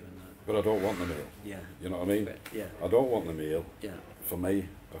interview and that. But I don't want the meal. Yeah. You know what I mean? Yeah. I don't want the meal. Yeah. For me,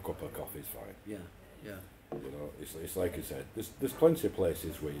 a cup of coffee is fine. Yeah. Yeah. You know, it's like you said, there's plenty of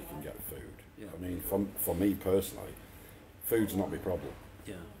places where you can get food. Yeah. I mean, for me personally, food's not my problem.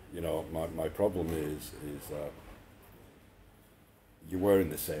 Yeah. You know, my problem is you're wearing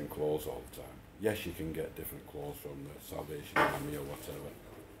the same clothes all the time. Yes, you can get different clothes from the Salvation Army or whatever,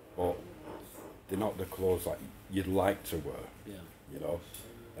 but they're not the clothes that you'd like to wear. Yeah. You know,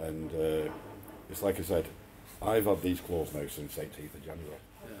 and it's like I said, I've had these clothes now since 18th of January.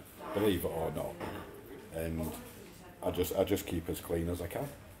 Yeah. Believe it or not. And I just keep as clean as I can.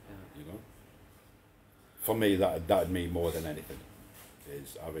 Yeah. You know. For me, that'd mean more than anything,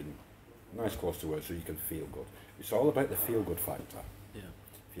 is having nice clothes to wear so you can feel good. It's all about the feel good factor. Yeah.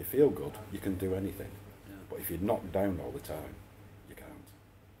 If you feel good, you can do anything. Yeah. But if you're knocked down all the time, you can't.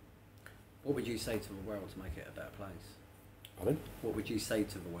 What would you say to the world to make it a better place? Pardon? What would you say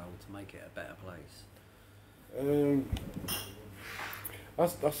to the world to make it a better place?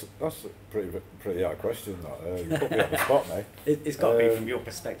 That's a pretty hard question. That you put me on the spot now. It's got to be from your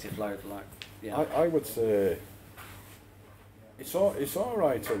perspective, like yeah. I would say it's all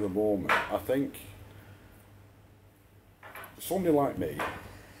right at the moment. I think somebody like me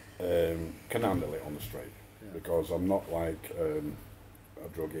can handle it on the straight, because I'm not like a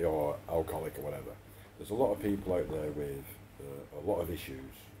druggie or alcoholic or whatever. There's a lot of people out there with a lot of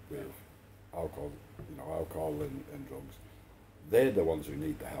issues with alcohol, alcohol and drugs. They're the ones who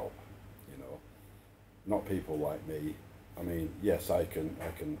need the help, not people like me. I mean, yes, I can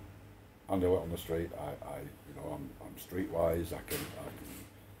handle it on the street. I'm streetwise. I can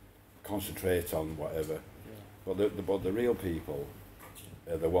concentrate on whatever. Yeah. But the real people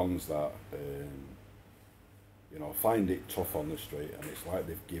are the ones that find it tough on the street, and it's like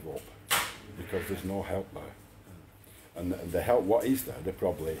they've give up because there's no help there. And the help, what is there? They're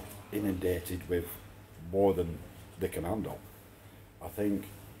probably inundated with more than they can handle. I think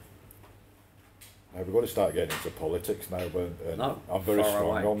we're going to start getting into politics now, but I'm very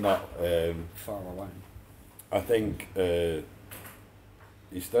strong on that. Far away. I think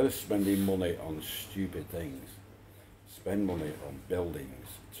instead of spending money on stupid things, spend money on buildings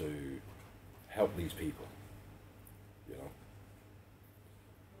to help these people,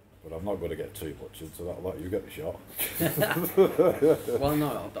 But I'm not going to get too much into that. Like, you get the shot. Well,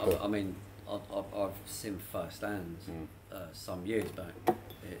 no, I mean, I've seen firsthand some years back.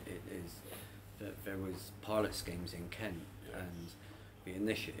 It is that there was pilot schemes in Kent, and the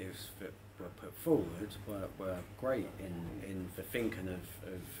initiatives that were put forward were great in the thinking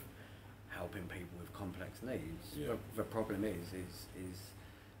of helping people with complex needs. Yeah. The problem is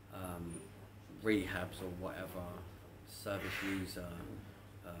rehabs or whatever service user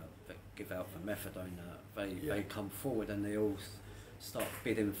that give out for methadone, they come forward and they all start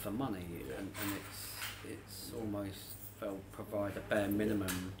bidding for money, and it's almost they'll provide a bare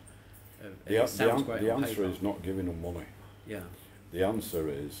minimum. The answer is not giving them money. Yeah. The answer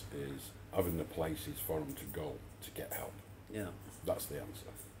is having the places for them to go to get help. Yeah. That's the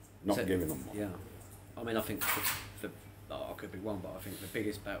answer. Not giving them money. Yeah. I mean, I think I could be wrong, but I think the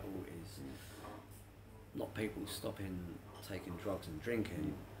biggest battle is not people stopping taking drugs and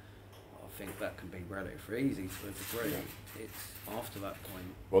drinking. I think that can be relatively easy to a degree. Yeah. It's after that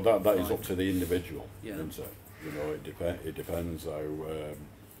point. Well, that is up to the individual, yeah. Isn't it? It depends how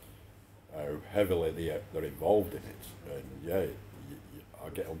heavily they're involved in it. And I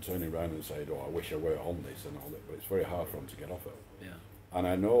get them turning around and saying, "Oh, I wish I were on this and all that," but it's very hard for them to get off it. Yeah. And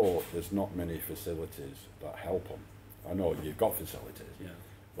I know there's not many facilities that help them. I know you've got facilities,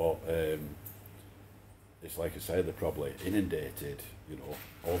 but it's like I say, they're probably inundated,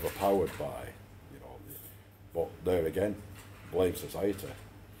 overpowered by, But there again, blame society.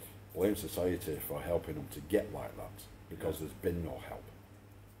 Blame society for helping them to get like that, because there's been no help.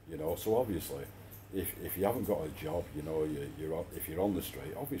 So obviously, if you haven't got a job, if you're on the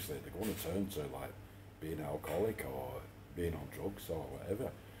street, obviously they're going to turn to like being an alcoholic or being on drugs or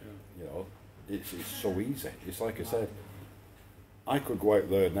whatever. Yeah. It's so easy. It's like I said, I could go out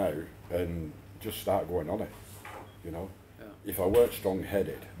there now and just start going on it. Yeah. If I weren't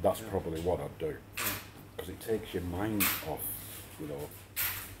strong-headed, that's probably what I'd do, because it takes your mind off.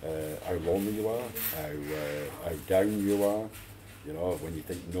 How lonely you are, how down you are. When you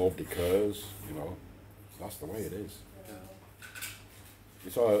think nobody cares, that's the way it is.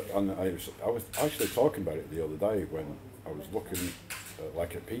 So, and I was actually talking about it the other day when I was looking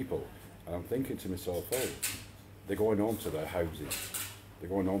at people, and I'm thinking to myself, oh, they're going home to their houses, they're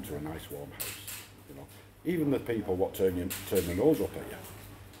going home to a nice warm house. Even the people what turn their nose up at you,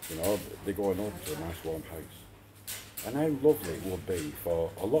 they're going home to a nice warm house. And how lovely it would be for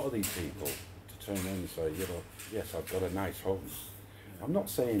a lot of these people to turn in and say, yes, I've got a nice home. I'm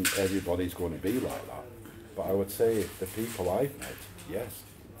not saying everybody's going to be like that, but I would say the people I've met, yes,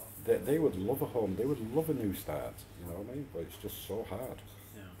 they would love a home, they would love a new start, you know what I mean? But it's just so hard.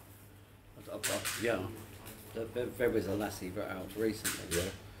 Yeah. There was a lassie that out recently.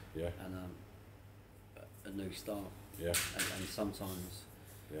 Yeah. And a new start. Yeah. And sometimes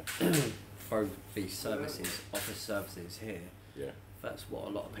through these office services here, that's what a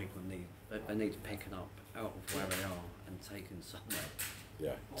lot of people need. They need picking up out of where they are and taking somewhere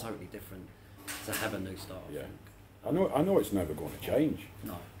totally different to have a new start. Yeah. I know it's never going to change.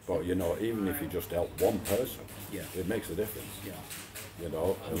 No. But even if you just help one person, it makes a difference. Yeah.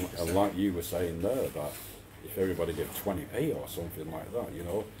 And like you were saying there, that if everybody gives 20p or something like that, you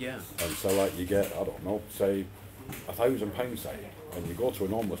know. Yeah. And so like you get, I don't know, say £1,000 say, and you go to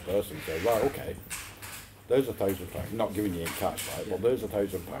an homeless person and say, right, okay, there's £1,000, not giving you in cash, right? Yeah. But there's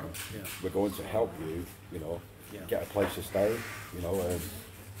 £1,000. Yeah. We're going to help you, you know, Yeah. get a place to stay, you know,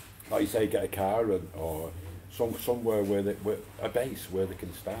 like you say, get a car or somewhere where a base where they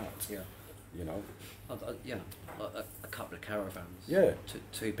can start. Yeah. You know. Yeah. Like a couple of caravans. Yeah.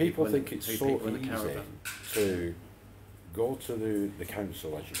 Two people in think the, it's two so people in the easy caravan. to go to the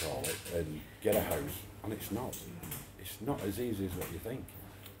council, as you call it, and get a house, and it's not. It's not as easy as what you think.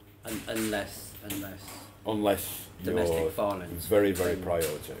 Unless Domestic you're violence, very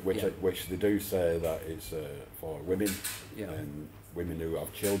priority, which they do say that it's for women and women who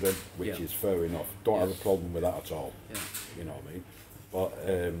have children, which is fair enough. Don't have a problem with that at all. Yeah. You know what I mean? But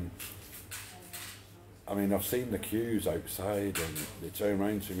I mean, I've seen the queues outside, and they turn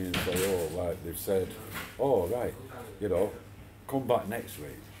around to me and say, "Oh, like they've said, oh right, you know, come back next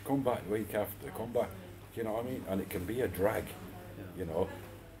week, come back the week after, come back." You know what I mean? And it can be a drag. You know.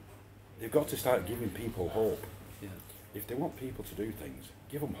 They've got to start giving people hope. Yeah. If they want people to do things,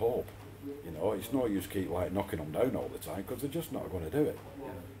 give them hope. You know, it's no use keep like knocking them down all the time because they're just not going to do it.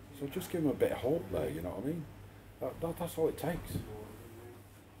 Yeah. So just give them a bit of hope there. You know what I mean? That's all it takes.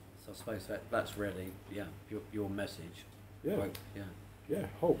 So I suppose that's really your message. Yeah. Hope. Yeah. Yeah,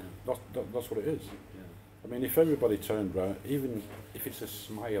 hope. Yeah. That's what it is. Yeah. I mean, if everybody turned round, even if it's a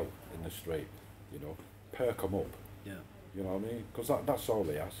smile in the street, you know, perk them up. Yeah. You know what I mean? Because that's all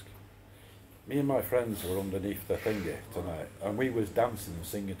they ask. Me and my friends were underneath the thingy tonight, and we was dancing and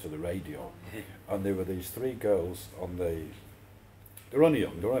singing to the radio, and there were these three girls on the. They're only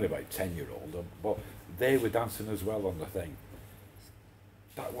young. They're only about 10-year-old, but they were dancing as well on the thing.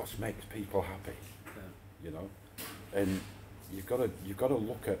 That's what makes people happy, you know. And you've got to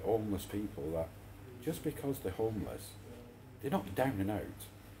look at homeless people that just because they're homeless, they're not down and out.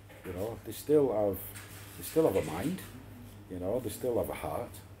 You know, they still have a mind. You know, they still have a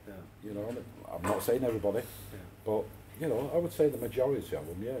heart. Yeah. You know, I'm not saying everybody, but you know, I would say the majority of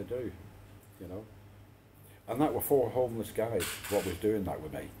them, do. You know, and that were 4 homeless guys. What was doing that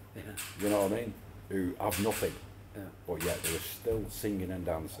with me? Yeah. You know what I mean? Who have nothing, but yet they were still singing and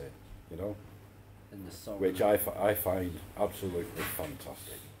dancing. You know, in the soul, which I find absolutely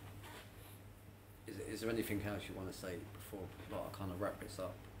fantastic. Is there anything else you want to say before I kind of wrap this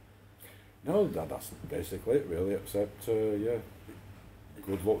up? No, that's basically it really, except,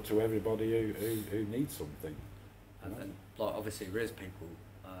 good luck to everybody who needs something. And like, obviously there is people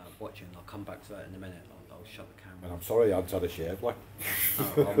watching. I'll come back to that in a minute. I'll shut the camera. And I'm sorry I haven't had a shave, like.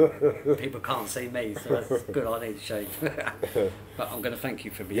 People can't see me, so that's good. I need to shave. But I'm going to thank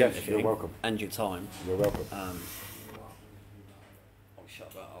you for being interviewing. You're welcome. And your time. You're welcome. I'll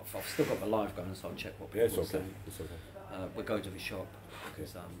shut that off. I've still got the live going, so I'll check what people it's okay. say. It's okay. We'll go to the shop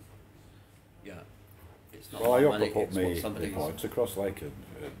because it's not. Well, I hope money, to put it's me points across, like, and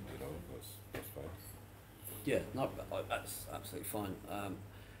you know, that's fine. Yeah, no, that's absolutely fine.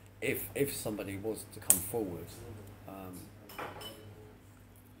 If somebody was to come forward, I'm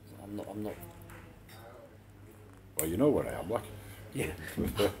not. Well, you know where I am, like. Yeah.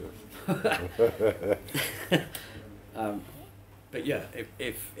 But yeah,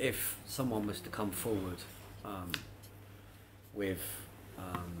 if someone was to come forward, with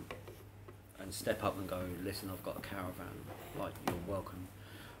and step up and go, listen, I've got a caravan, like, you're welcome.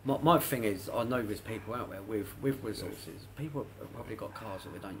 My thing is, I know there's people out there with resources. Yes. People have probably got cars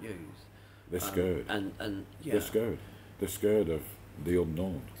that they don't use. They're scared. And yeah. They're scared. They're scared of the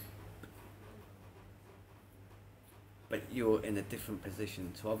unknown. But you're in a different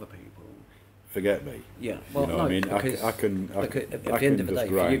position to other people. Forget me. Yeah. Well, you know no, what I mean? because I can at the end of the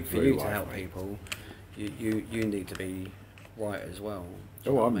day, for you to help people, you need to be right as well.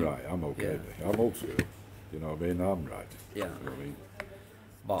 Oh, I'm right. I'm okay. Yeah. I'm old school. You know what I mean? I'm right. Yeah. You know what I mean?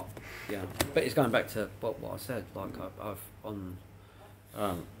 But it's going back to what I said. Like I've on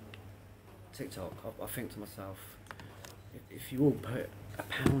TikTok, I think to myself, if you all put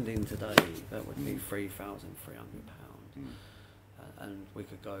 £1 in today, that would be £3,300, and we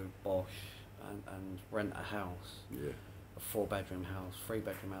could go bosh and rent a house, a 4-bedroom house,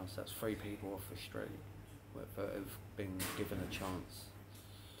 3-bedroom house. That's 3 people off the street that have been given a chance.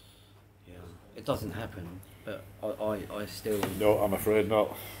 Yeah, it doesn't happen, but I still. No, I'm afraid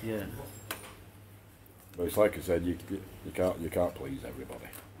not. Yeah. But it's like I said, you can't please everybody.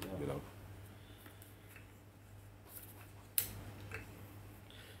 Yeah. You know.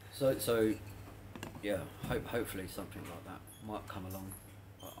 So yeah. Hopefully something like that might come along.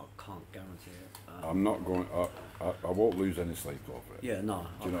 I can't guarantee it. I'm not going. I won't lose any sleep over it. Yeah, no.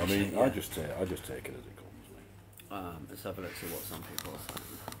 Do you know what I mean? Yeah. I just take it as it comes. Let's have a look, see what some people are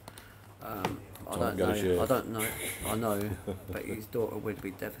saying. I Tom, don't get a know. shave. I don't know. I know, but his daughter would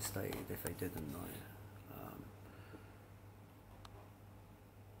be devastated if they didn't know.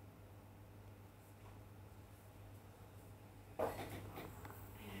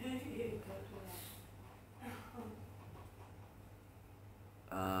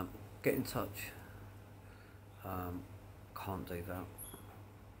 Get in touch. Can't do that.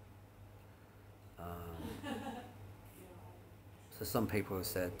 So some people have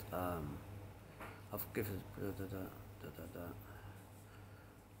said, I've given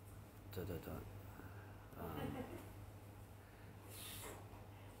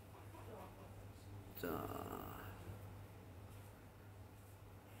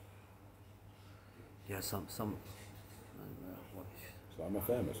yeah, some what is- So am I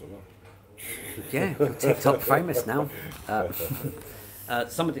famous or not? yeah, you're TikTok famous now.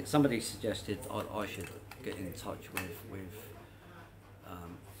 Somebody suggested I should get in touch with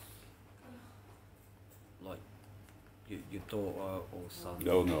like your daughter or son.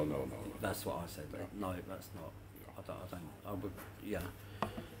 No. That's what I said. No, that's not. I don't. I would. Yeah.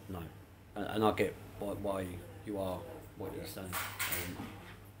 No. And I get why you are what you're saying.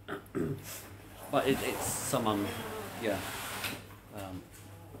 But it's someone. Yeah.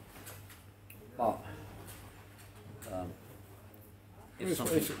 But It's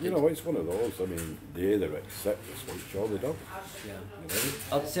one of those. I mean, they either accept the switch or they don't. Yeah. You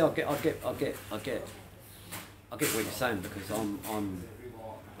know? I get what you're saying, because I'm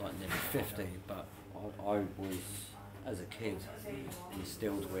like nearly 50, but I was, as a kid,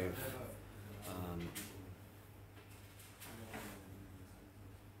 instilled with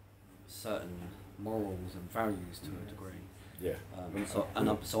certain morals and values to a degree. Yeah.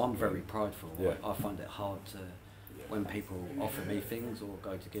 So I'm very prideful. Yeah. I find it hard to, when people offer me things or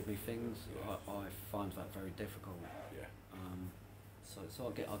go to give me things, I find that very difficult. Yeah. So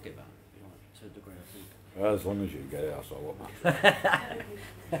I get that, like, to a degree, I think. Well, as long as you can get it, that's all what matters.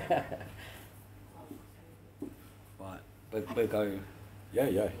 Right, we'll go Yeah.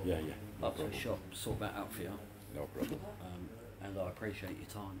 up to the shop, sort that out for you. No problem. And I appreciate your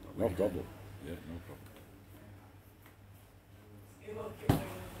time. I No really do. problem. Yeah, no problem.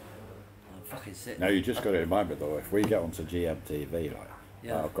 I'm fucking sitting. Now you just got to remind me though, if we get onto GMTV, right,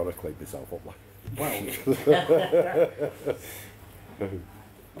 Yeah. I've got to clean myself up like.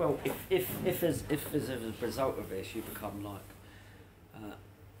 Well, if as a result of this you become like,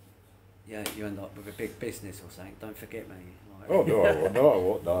 you end up with a big business or something. Don't forget me. Like, Oh no, I won't. No, I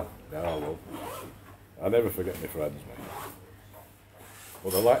won't. No, I won't. I never forget my friends, mate.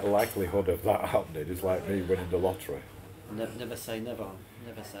 Well, the likelihood of that happening is like me winning the lottery. Never say never.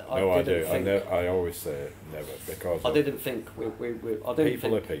 Never say. No, I do. Think, I always say never because I didn't think I didn't people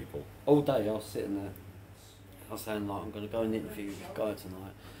think, are people. all day I was sitting there, I was saying like I'm going to go and interview this guy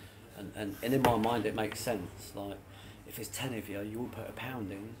tonight, and in my mind it makes sense. Like if it's 10 of you, you all put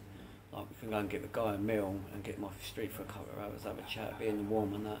 £1 in. Like we can go and get the guy a meal and get him off the street for a couple of hours, have a chat, be in the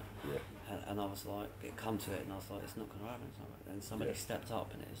warm and that. Yeah. And I was like, it come to it, and I was like, it's not going to happen. And somebody stepped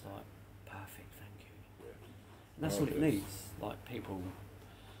up, and it was like, perfect, thank you. Yeah. And that's all it needs. Like people,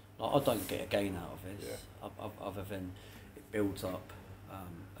 like I don't get a gain out of this, other than it builds up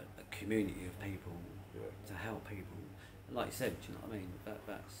a community of people to help people. And like you said, do you know what I mean?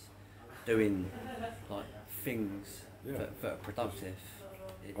 That's doing like things that are productive.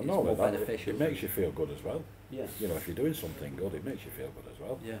 It's more beneficial. It makes you feel good as well. Yeah. You know, if you're doing something good, it makes you feel good as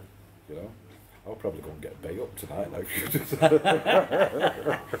well. Yeah. You know, I'll probably go and get a bait up tonight now.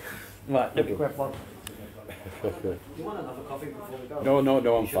 Right, let me grab one. Do you want another coffee before we go?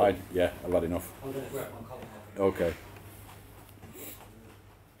 No, I'm fine. Yeah, I've had enough. I'm going to grab one coffee. Okay.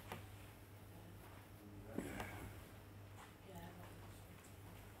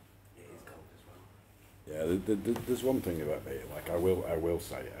 It is cold as well. Yeah, there's one thing about me. Like I will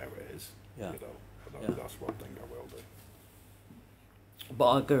say it how it is. Yeah. You know, that's one thing I will do. But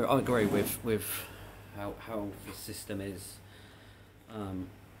I agree with how the system is.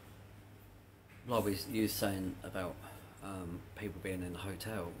 Like you were saying about people being in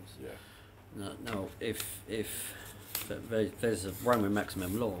hotels. Yeah. No, if there's a Roman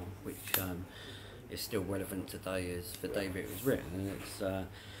maximum law which is still relevant today as the day that it was written, and it's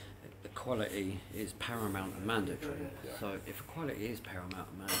equality is paramount and mandatory. Yeah. So if equality is paramount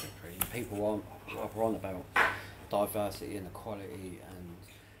and mandatory, and people aren't harper on about diversity and equality and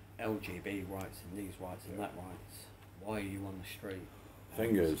LGBT rights and these rights and that rights, why are you on the street?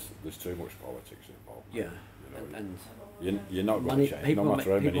 Thing is, there's too much politics involved. Yeah, You know, and you're not going money, to change. people No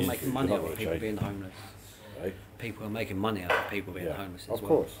matter how people many make you're money not off going to people change. being homeless. people are making money out of people being homeless as well. Of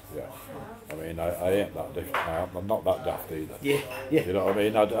course, yeah. I mean, I ain't that I'm not that daft either. Yeah, yeah. You know what I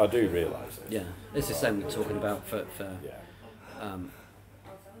mean? I do realise it. Yeah, it's the same we're talking about for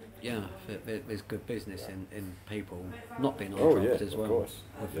there's good business in people not being on drugs as well. Course.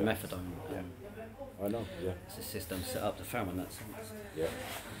 With the methadone. I know, yeah. It's a system set up to fail in that sense. Yeah.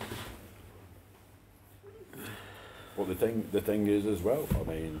 But the thing is as well, I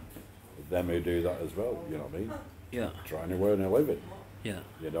mean, them who do that as well, you know what I mean? Yeah. Trying to earn a living. Yeah.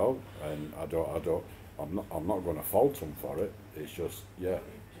 You know, and I'm not going to fault them for it. It's just,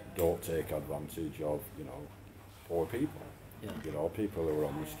 don't take advantage of, you know, poor people. Yeah. You know, people who are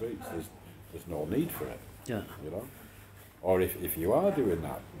on the streets. There's no need for it. Yeah. You know, or if you are doing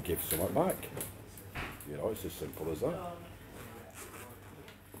that, give something back. You know, it's as simple as that.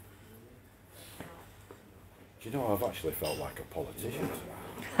 Do you know, I've actually felt like a politician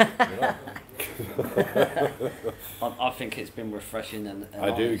tonight. You know? I think it's been refreshing and I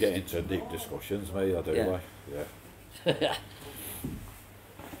do get into deep discussions, mate. I do. Yeah. Like, yeah.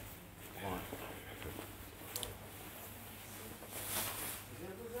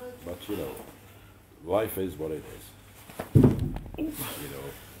 But you know, life is what it is. You know,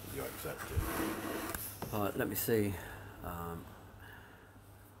 you accept it. Alright, let me see.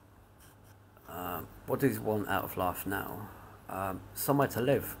 What do you want out of life now? Somewhere to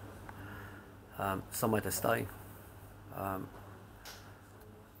live. Somewhere to stay.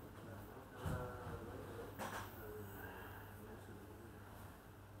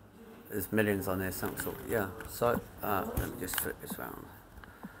 There's millions on there, some sort. Yeah. So let me just flip this round.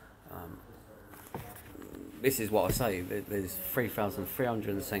 This is what I say. There's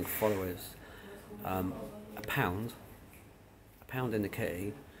 3,300 followers. A pound in the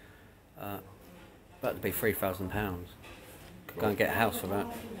kitty. About to be £3,000. Go and get a house for that.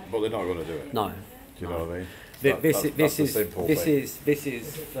 But they're not going to do it. No. Do you know what I mean? This This is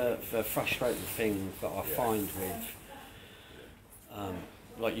the frustrating thing that I find with,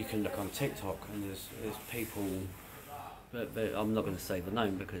 like you can look on TikTok and there's people, I'm not going to say the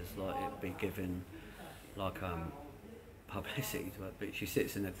name because like it'd be giving like publicity to it, but she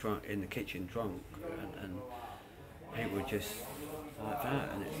sits in the kitchen drunk and people are just like that,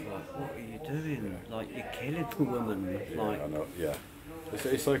 and it's like, what are you doing? Like, you're killing the woman. Yeah, like, I know, yeah.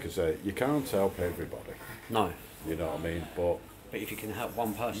 It's like I say, you can't help everybody. No. You know what I mean? But if you can help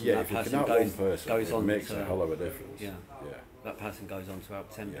one person, yeah, that if you person can help goes, one person, goes it on makes to, a hell of a difference. Yeah. Yeah. That person goes on to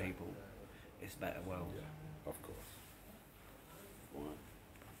help 10 people. It's better world. Yeah, of course.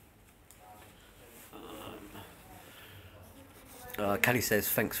 Kelly says,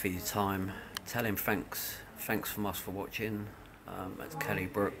 thanks for your time. Tell him thanks. Thanks from us for watching. That's Kelly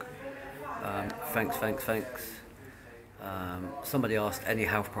Brooke. Thanks. Somebody asked, any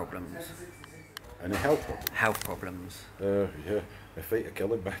health problems? Any health problems? Health problems. Yeah. My feet are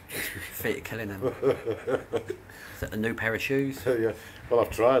killing me. Feet are killing them. Is that a new pair of shoes? Yeah. Well,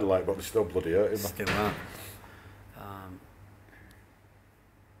 I've tried, like, but they're still bloody hurting me. Still are.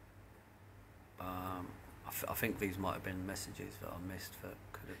 I think these might have been messages that I missed that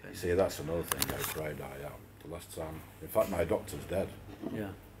could have been. You see, that's another thing how proud I am. The last time, in fact, my doctor's dead.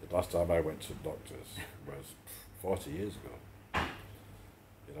 Yeah. The last time I went to the doctor's was 40 years ago.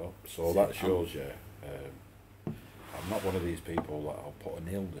 You know, so that shows you. I'm not one of these people that I'll put an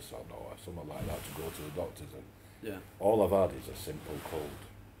illness on or something like that to go to the doctors and. Yeah. All I've had is a simple cold.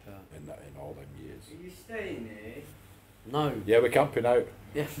 Yeah. In all them years. Are you staying here? No. Yeah, we're camping out.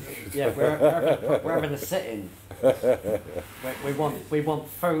 Yeah, we're having a sit-in. We want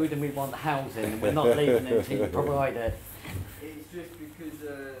food and we want housing, and we're not leaving until you provide it. It's just because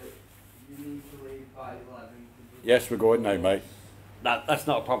you need to leave by 11. Yes, we're going now, mate. That's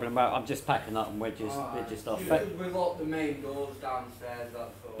not a problem. I'm just packing up and we're just off. We locked the main doors downstairs.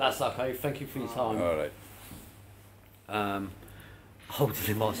 That's all. That's okay. Thank you for your time. All right. Holding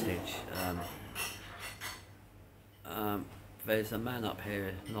him hostage. There's a man up here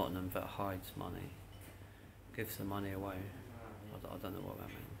in Nottingham that hides money, gives the money away. I don't know what that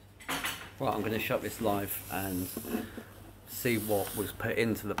means. Right, I'm going to shut this live and see what was put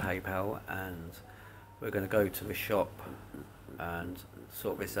into the PayPal, and we're going to go to the shop and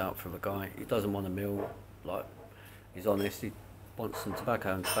sort this out for the guy. He doesn't want a meal, like, he's honest, he wants some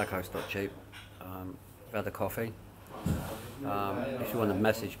tobacco, and tobacco's not cheap. We've had a coffee. If you want to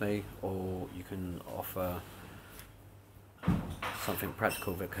message me, or you can offer something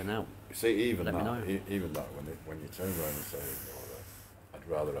practical that can help. You see, even Let me know. even that, when you turn around and say, oh, I'd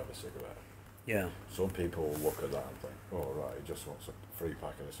rather have a cigarette. Yeah. Some people will look at that and think, oh right, he just wants a free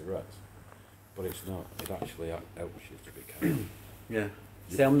packet of cigarettes. But it's not. It actually helps you to be kind. Yeah.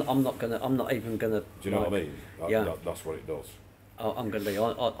 See, I'm not even gonna. Do you know what I mean? Yeah. That's what it does. I'm gonna be.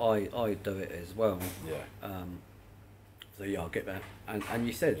 I do it as well. Yeah. So yeah, I'll get that. And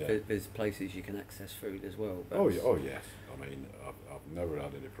you said Yeah. there's places you can access food as well. Oh, yes. I mean, I've never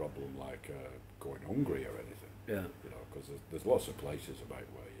had any problem like going hungry or anything. Yeah. You know, because there's lots of places about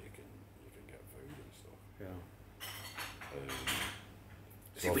where you can get food and stuff. Yeah.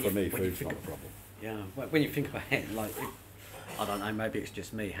 So See, when for you- me, when you food's think not a of- problem. Yeah. When you think about it, like, I don't know. Maybe it's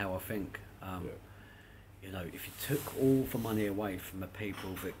just me how I think. Yeah. You know, if you took all the money away from the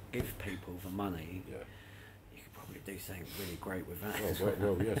people that give people the money, Yeah. you could probably do something really great with that.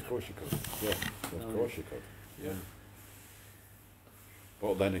 Well, yes, of course you could. Yeah, of course you could. Yeah.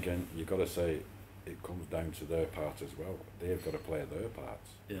 But then again, you've got to say it comes down to their part as well. They've got to play their parts.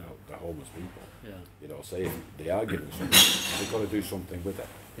 Yeah. You know, the homeless people. Yeah. You know, say if they are giving something, they've got to do something with it.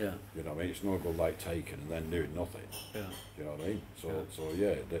 Yeah. You know what I mean? It's no good like taking and then doing nothing. Yeah. You know what I mean? So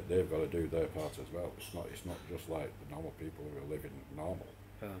Yeah. so they've got to do their part as well. It's not just like the normal people who are living normal.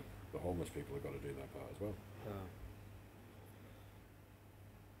 Yeah. The homeless people have got to do their part as well. Yeah.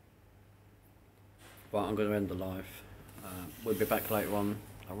 Right, I'm going to end the live. We'll be back later on.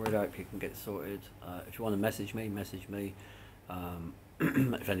 I really hope you can get sorted. If you want to message me, message me.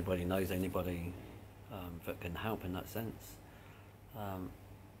 If anybody knows anybody that can help in that sense.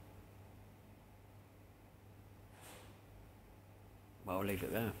 Well, I'll leave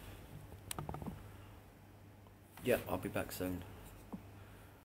it there. Yeah, I'll be back soon.